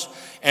promise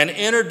and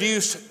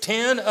introduced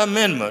 10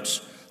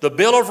 amendments. The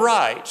Bill of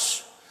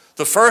Rights.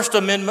 The First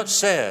Amendment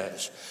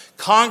says,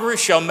 Congress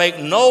shall make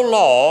no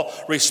law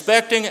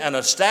respecting an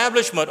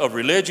establishment of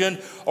religion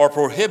or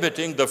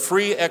prohibiting the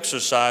free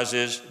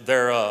exercises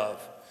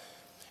thereof.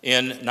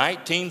 In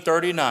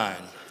 1939,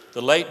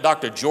 the late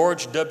Dr.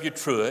 George W.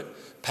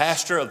 Truett,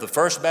 pastor of the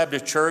First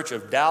Baptist Church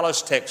of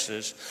Dallas,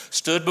 Texas,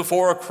 stood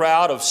before a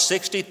crowd of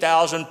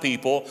 60,000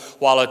 people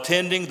while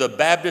attending the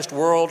Baptist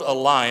World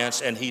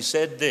Alliance, and he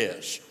said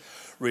this: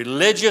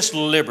 "Religious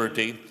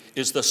liberty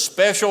is the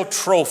special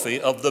trophy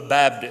of the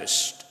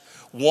Baptist.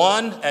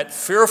 One at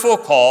fearful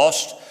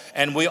cost,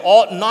 and we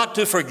ought not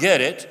to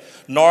forget it,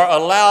 nor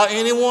allow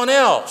anyone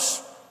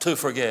else to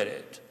forget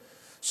it."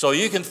 So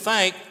you can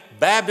thank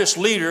Baptist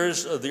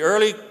leaders of the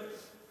early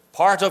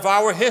part of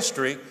our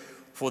history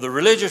for the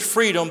religious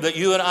freedom that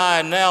you and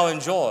I now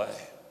enjoy.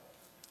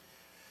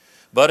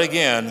 But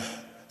again,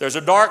 there's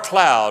a dark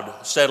cloud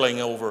settling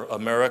over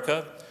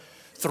America,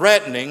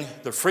 threatening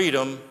the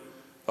freedom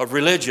of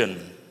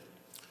religion.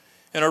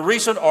 In a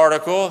recent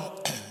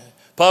article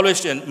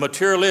published in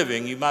Material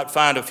Living, you might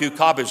find a few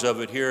copies of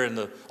it here in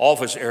the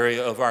office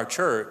area of our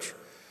church.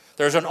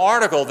 There's an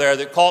article there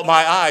that caught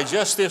my eye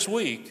just this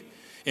week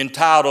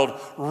entitled,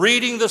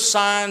 "Reading the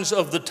Signs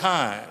of the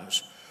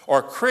Times,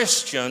 or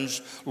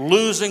Christians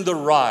Losing the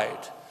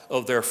Right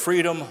of Their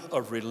Freedom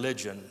of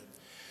Religion."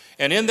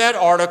 And in that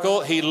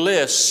article, he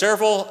lists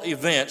several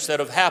events that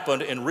have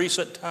happened in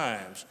recent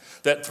times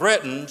that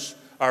threatens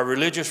our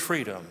religious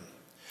freedom.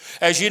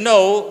 As you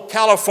know,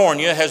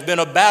 California has been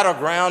a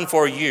battleground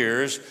for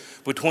years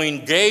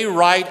between gay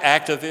rights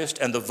activists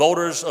and the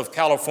voters of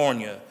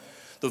California.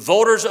 The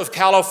voters of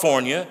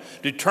California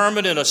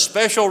determined in a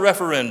special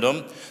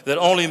referendum that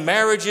only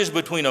marriages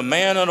between a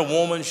man and a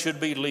woman should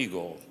be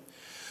legal.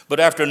 But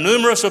after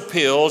numerous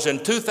appeals in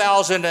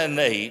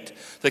 2008,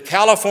 the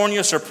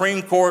California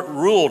Supreme Court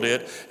ruled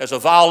it as a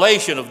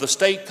violation of the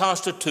state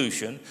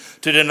constitution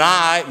to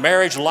deny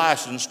marriage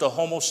license to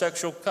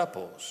homosexual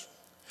couples.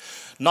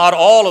 Not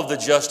all of the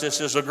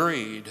justices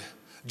agreed.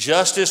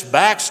 Justice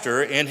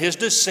Baxter, in his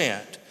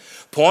dissent,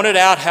 pointed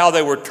out how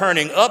they were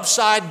turning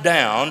upside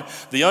down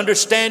the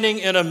understanding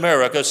in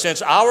America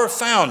since our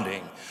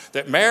founding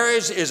that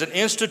marriage is an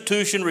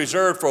institution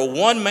reserved for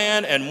one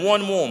man and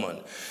one woman.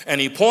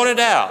 And he pointed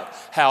out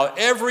how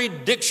every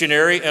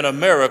dictionary in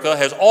America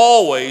has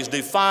always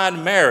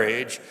defined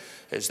marriage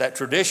as that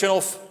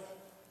traditional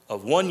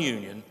of one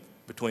union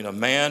between a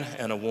man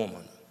and a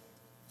woman.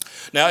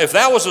 Now, if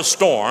that was a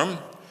storm,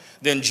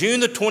 then June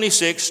the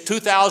 26th,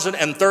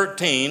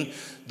 2013,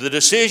 the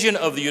decision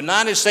of the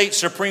United States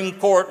Supreme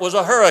Court was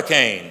a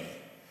hurricane.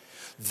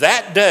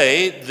 That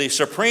day, the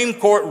Supreme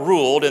Court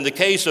ruled in the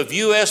case of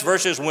U.S.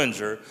 versus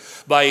Windsor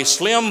by a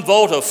slim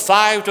vote of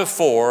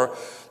 5-4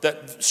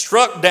 that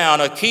struck down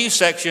a key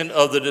section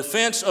of the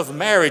Defense of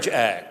Marriage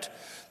Act.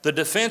 The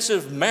Defense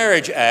of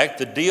Marriage Act,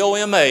 the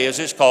DOMA as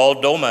it's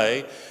called,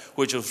 DOMA,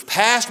 which was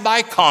passed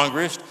by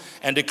Congress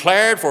and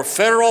declared for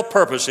federal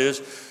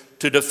purposes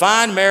to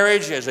define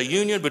marriage as a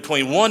union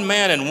between one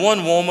man and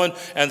one woman,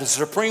 and the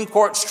Supreme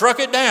Court struck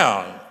it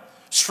down,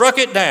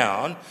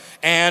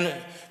 and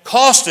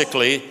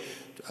caustically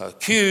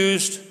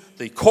accused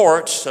the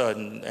courts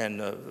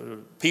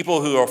and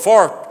people who are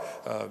for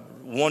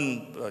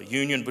one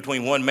union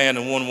between one man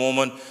and one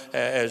woman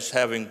as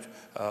having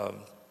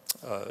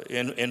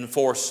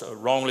enforced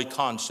wrong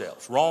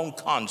concepts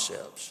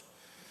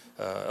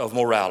of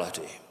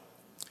morality.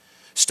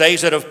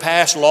 States that have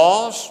passed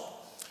laws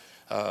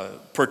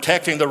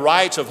protecting the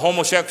rights of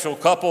homosexual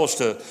couples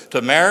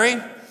to marry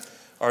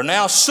are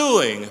now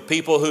suing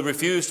people who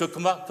refuse to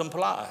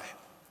comply.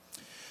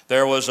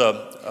 There was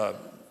a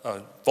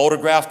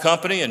photograph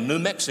company in New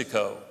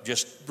Mexico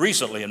just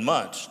recently in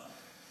months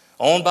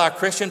owned by a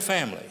Christian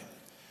family,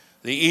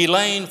 the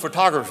Elaine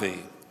Photography,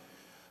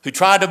 who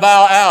tried to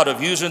bow out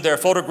of using their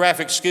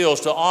photographic skills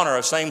to honor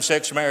a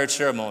same-sex marriage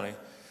ceremony.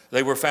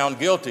 They were found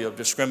guilty of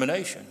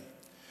discrimination.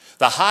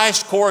 The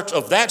highest courts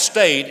of that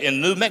state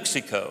in New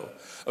Mexico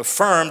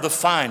affirmed the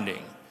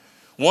finding.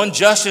 One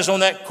justice on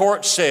that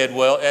court said,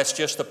 well, that's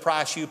just the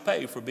price you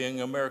pay for being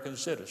an American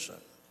citizen.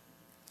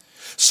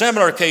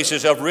 Similar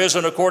cases have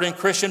risen according to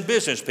Christian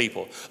business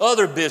people,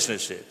 other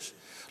businesses,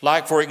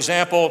 like, for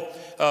example,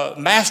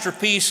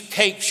 Masterpiece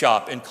Cake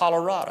Shop in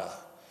Colorado,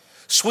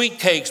 Sweet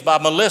Cakes by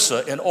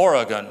Melissa in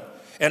Oregon,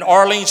 and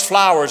Arlene's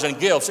Flowers and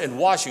Gifts in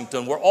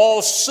Washington were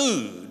all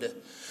sued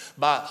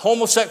by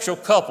homosexual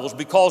couples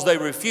because they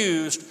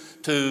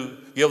refused to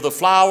give the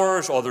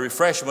flowers or the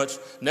refreshments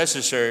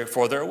necessary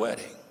for their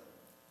wedding.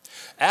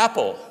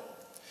 Apple,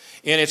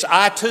 in its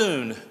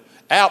iTunes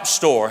App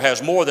Store,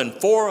 has more than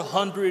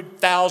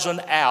 400,000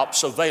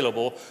 apps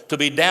available to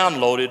be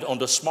downloaded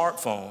onto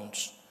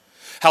smartphones.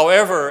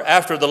 However,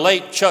 after the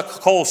late Chuck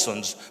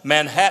Colson's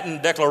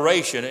Manhattan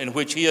Declaration, in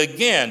which he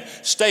again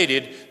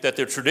stated that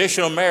the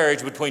traditional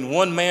marriage between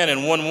one man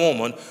and one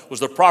woman was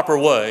the proper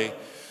way,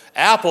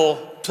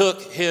 Apple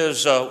took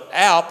his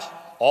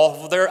app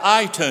off of their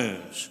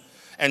iTunes.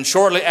 And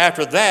shortly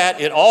after that,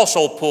 it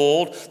also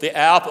pulled the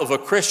app of a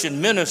Christian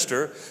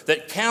minister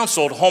that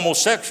counseled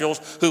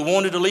homosexuals who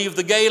wanted to leave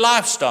the gay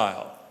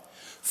lifestyle.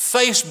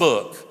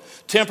 Facebook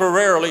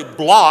temporarily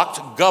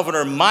blocked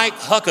Governor Mike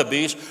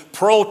Huckabee's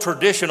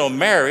pro-traditional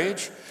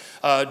marriage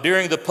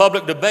during the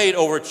public debate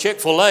over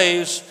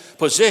Chick-fil-A's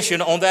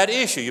position on that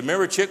issue. You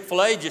remember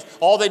Chick-fil-A?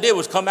 All they did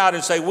was come out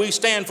and say, we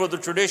stand for the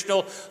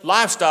traditional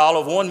lifestyle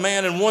of one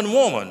man and one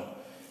woman.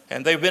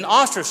 And they've been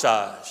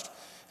ostracized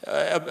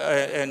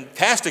and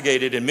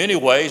castigated in many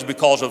ways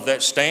because of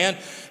that stand.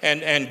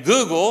 And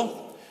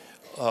Google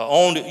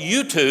on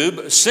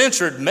YouTube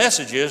censored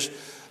messages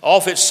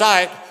off its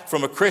site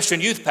from a Christian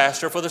youth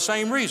pastor for the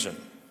same reason.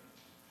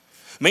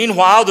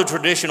 Meanwhile, the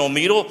traditional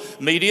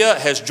media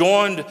has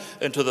joined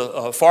into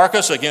the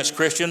fracas against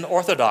Christian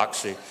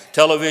orthodoxy.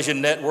 Television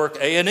network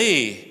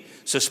A&E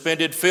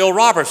suspended Phil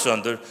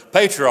Robertson, the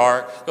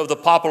patriarch of the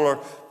popular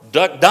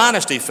Duck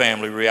Dynasty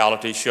family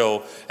reality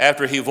show,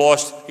 after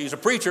he's a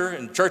preacher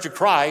in the Church of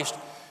Christ,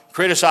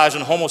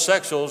 criticizing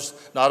homosexuals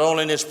not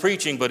only in his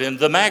preaching but in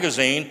the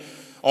magazine,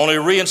 only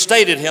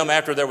reinstated him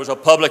after there was a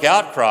public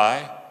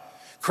outcry.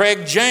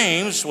 Craig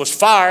James was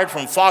fired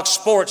from Fox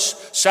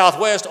Sports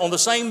Southwest on the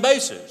same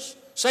basis.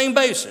 Same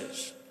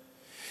basis.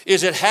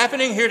 Is it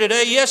happening here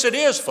today? Yes, it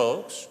is,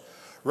 folks.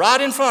 Right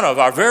in front of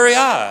our very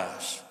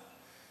eyes.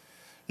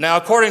 Now,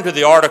 according to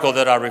the article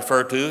that I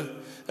referred to,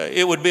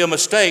 it would be a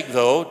mistake,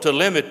 though, to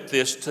limit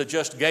this to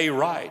just gay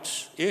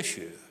rights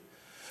issue.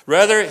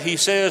 Rather, he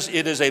says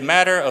it is a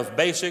matter of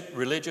basic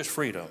religious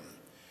freedom.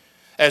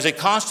 As a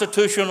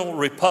constitutional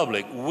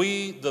republic,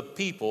 we, the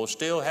people,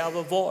 still have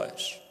a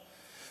voice.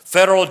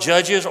 Federal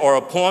judges are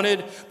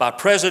appointed by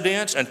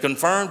presidents and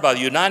confirmed by the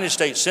United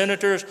States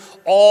senators,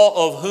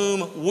 all of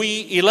whom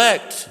we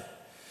elect.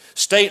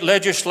 State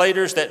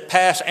legislators that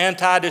pass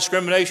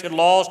anti-discrimination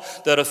laws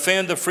that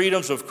offend the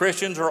freedoms of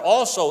Christians are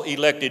also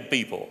elected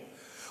people.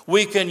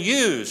 We can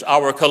use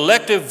our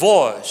collective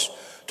voice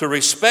to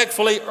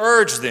respectfully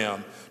urge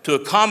them to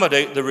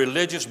accommodate the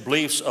religious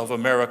beliefs of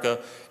America,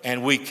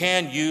 and we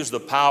can use the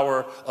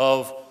power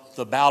of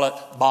the ballot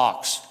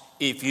box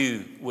if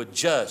you would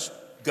just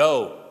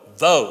go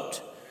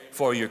vote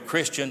for your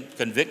Christian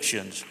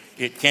convictions.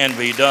 It can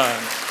be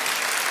done.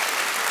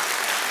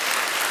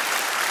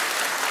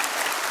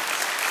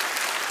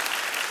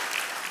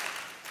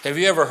 Have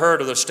you ever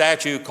heard of the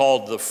statue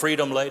called the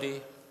Freedom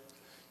Lady?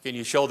 Can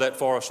you show that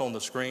for us on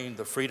the screen,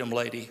 the Freedom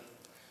Lady?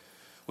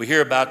 We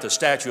hear about the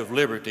Statue of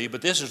Liberty,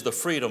 but this is the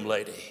Freedom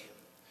Lady.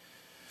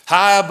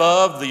 High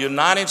above the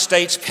United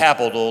States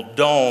Capitol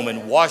dome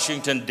in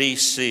Washington,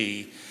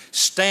 D.C.,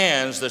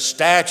 stands the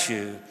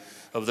statue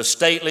of the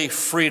stately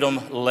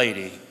Freedom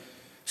Lady.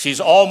 She's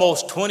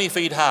almost 20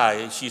 feet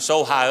high. She's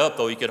so high up,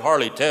 though, you could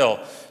hardly tell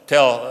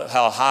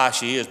how high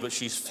she is, but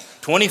she's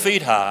 20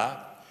 feet high.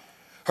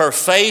 Her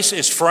face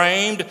is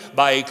framed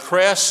by a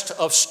crest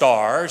of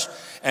stars,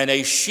 and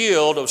a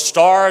shield of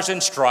stars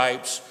and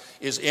stripes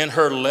is in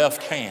her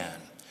left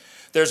hand.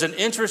 There's an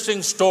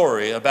interesting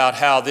story about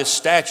how this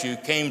statue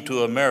came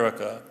to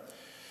America.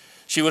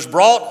 She was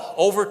brought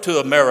over to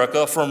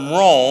America from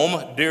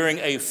Rome during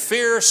a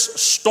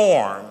fierce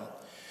storm,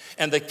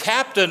 and the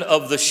captain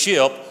of the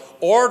ship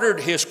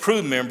ordered his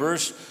crew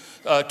members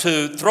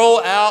to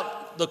throw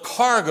out the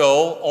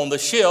cargo on the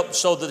ship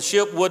so the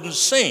ship wouldn't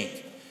sink.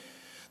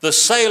 The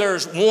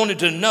sailors wanted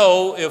to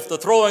know if the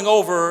throwing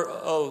over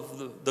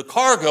of the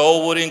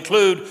cargo would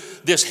include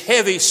this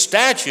heavy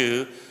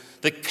statue.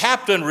 The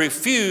captain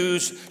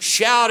refused,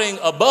 shouting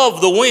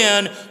above the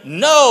wind,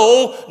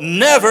 "No,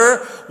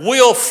 never.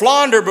 We'll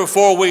flounder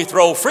before we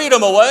throw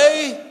freedom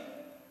away."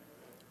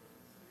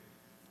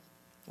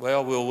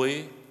 Well, will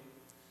we?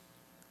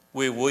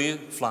 Will we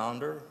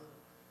flounder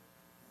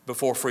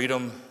before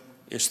freedom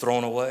is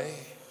thrown away?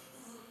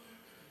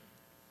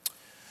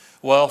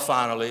 Well,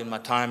 finally, my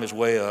time is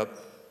way up.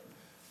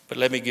 But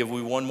let me give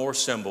you one more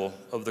symbol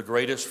of the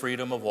greatest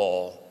freedom of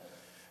all,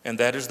 and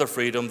that is the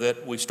freedom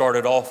that we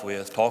started off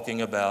with, talking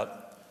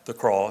about the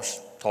cross,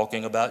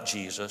 talking about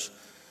Jesus,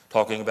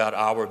 talking about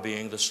our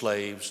being the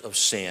slaves of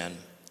sin.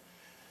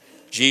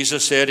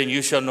 Jesus said, "And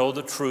you shall know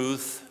the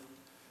truth,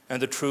 and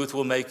the truth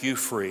will make you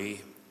free.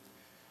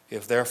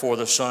 If therefore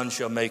the Son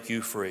shall make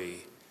you free,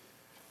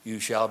 you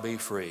shall be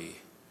free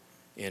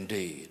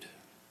indeed."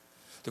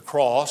 The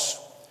cross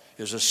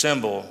is a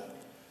symbol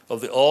of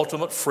the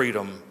ultimate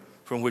freedom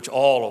from which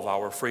all of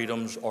our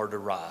freedoms are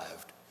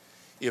derived.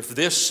 If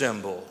this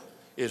symbol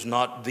is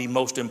not the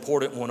most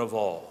important one of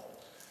all,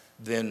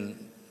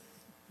 then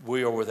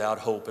we are without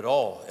hope at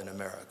all in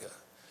America.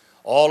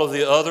 All of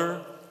the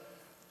other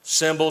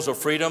symbols of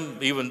freedom,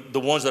 even the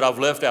ones that I've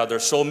left out,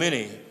 there's so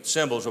many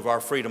symbols of our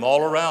freedom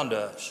all around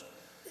us,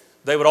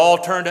 they would all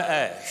turn to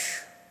ash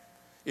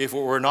if it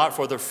were not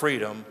for the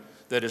freedom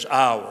that is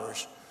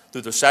ours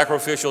through the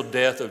sacrificial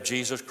death of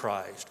Jesus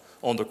Christ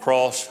on the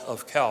cross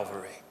of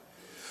Calvary.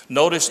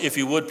 Notice, if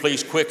you would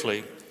please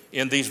quickly,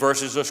 in these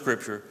verses of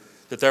Scripture,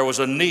 that there was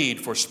a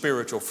need for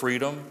spiritual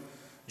freedom.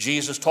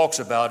 Jesus talks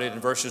about it in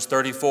verses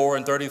 34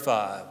 and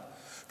 35.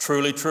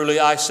 "Truly, truly,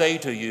 I say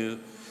to you,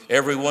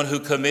 everyone who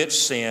commits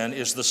sin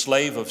is the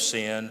slave of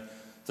sin.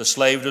 The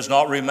slave does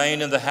not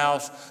remain in the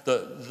house.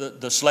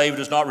 The slave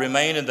does not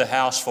remain in the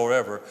house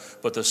forever,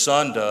 but the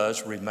son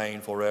does remain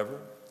forever."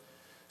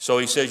 So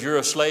he says you're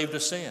a slave to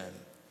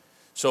sin.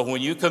 So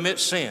when you commit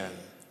sin,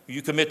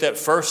 you commit that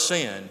first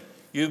sin,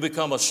 you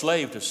become a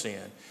slave to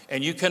sin,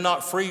 and you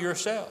cannot free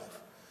yourself.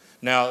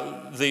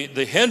 Now,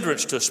 the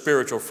hindrance to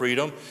spiritual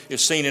freedom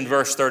is seen in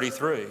verse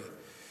 33.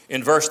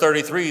 In verse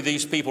 33,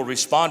 these people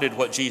responded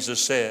what Jesus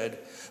said.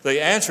 They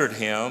answered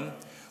him,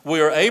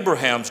 "We are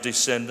Abraham's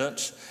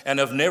descendants and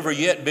have never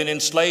yet been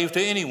enslaved to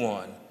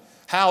anyone.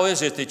 How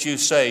is it that you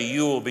say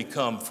you will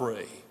become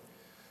free?"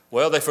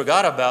 Well, they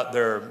forgot about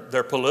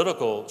their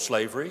political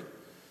slavery,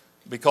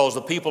 because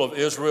the people of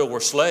Israel were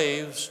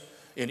slaves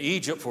in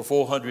Egypt for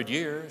 400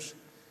 years.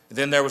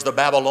 Then there was the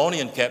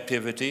Babylonian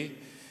captivity,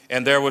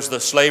 and there was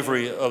the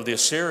slavery of the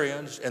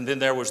Assyrians, and then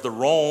there was the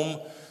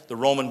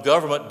Roman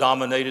government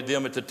dominated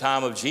them at the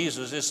time of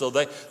Jesus. And so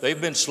they've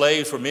been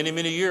slaves for many,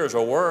 many years,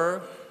 or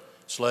were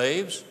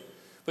slaves.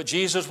 But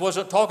Jesus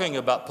wasn't talking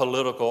about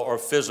political or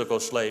physical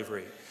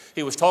slavery.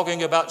 He was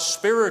talking about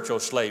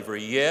spiritual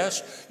slavery.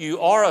 Yes, you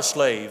are a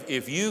slave.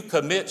 If you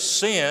commit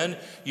sin,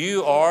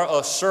 you are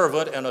a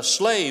servant and a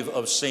slave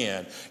of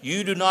sin.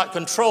 You do not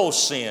control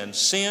sin.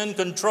 Sin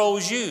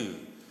controls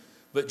you.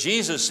 But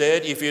Jesus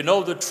said, if you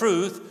know the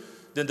truth,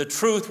 then the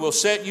truth will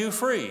set you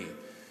free.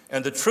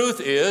 And the truth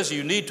is,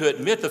 you need to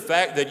admit the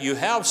fact that you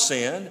have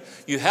sinned,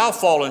 you have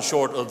fallen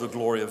short of the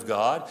glory of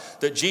God,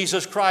 that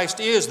Jesus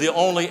Christ is the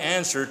only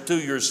answer to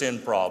your sin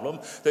problem,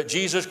 that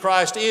Jesus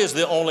Christ is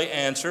the only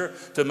answer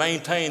to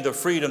maintain the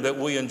freedom that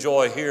we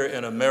enjoy here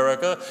in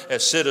America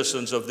as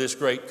citizens of this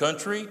great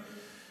country.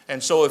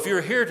 And so if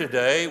you're here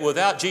today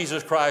without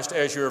Jesus Christ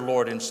as your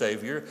Lord and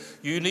Savior,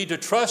 you need to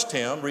trust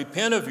Him,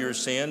 repent of your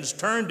sins,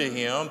 turn to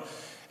Him,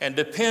 and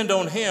depend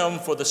on Him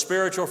for the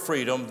spiritual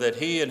freedom that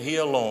He and He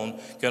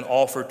alone can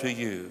offer to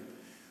you.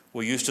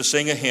 We used to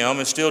sing a hymn,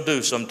 and still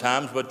do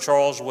sometimes, but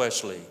Charles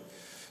Wesley.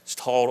 It's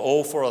called,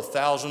 "Oh, for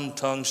 1,000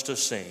 tongues to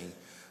sing."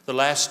 The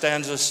last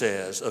stanza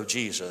says of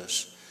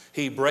Jesus,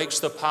 He breaks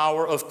the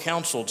power of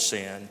counseled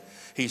sin.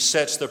 He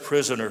sets the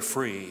prisoner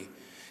free.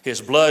 His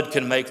blood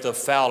can make the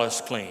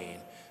foulest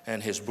clean,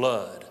 and His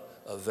blood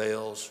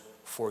avails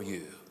for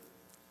you.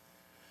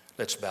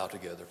 Let's bow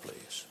together,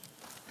 please.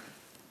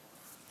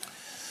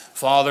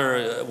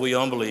 Father, we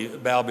humbly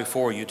bow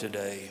before you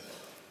today,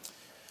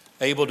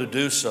 able to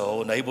do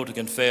so and able to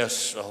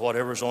confess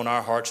whatever's on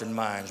our hearts and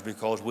minds,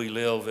 because we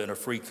live in a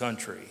free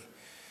country,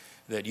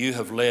 that you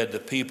have led the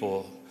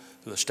people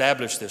who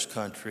established this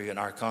country and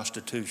our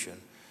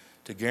Constitution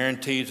to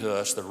guarantee to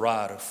us the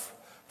right of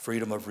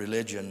freedom of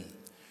religion,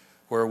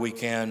 where we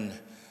can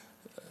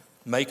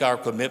make our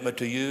commitment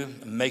to you,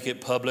 make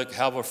it public,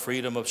 have a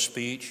freedom of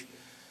speech,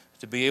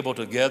 to be able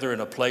to gather in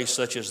a place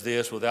such as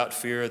this without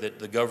fear that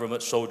the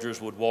government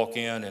soldiers would walk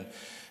in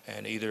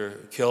and either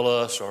kill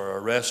us or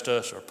arrest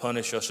us or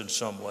punish us in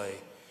some way.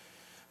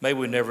 May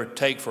we never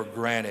take for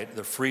granted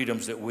the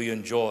freedoms that we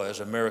enjoy as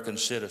American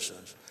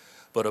citizens.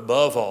 But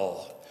above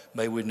all,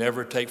 may we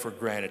never take for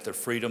granted the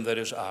freedom that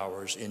is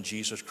ours in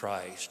Jesus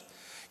Christ.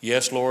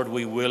 Yes, Lord,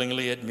 we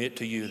willingly admit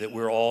to you that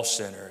we're all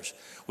sinners.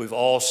 We've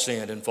all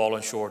sinned and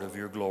fallen short of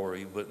your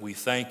glory, but we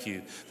thank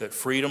you that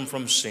freedom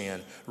from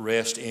sin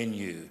rests in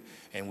you,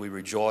 and we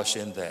rejoice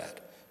in that.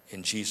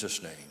 In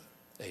Jesus' name,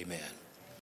 amen.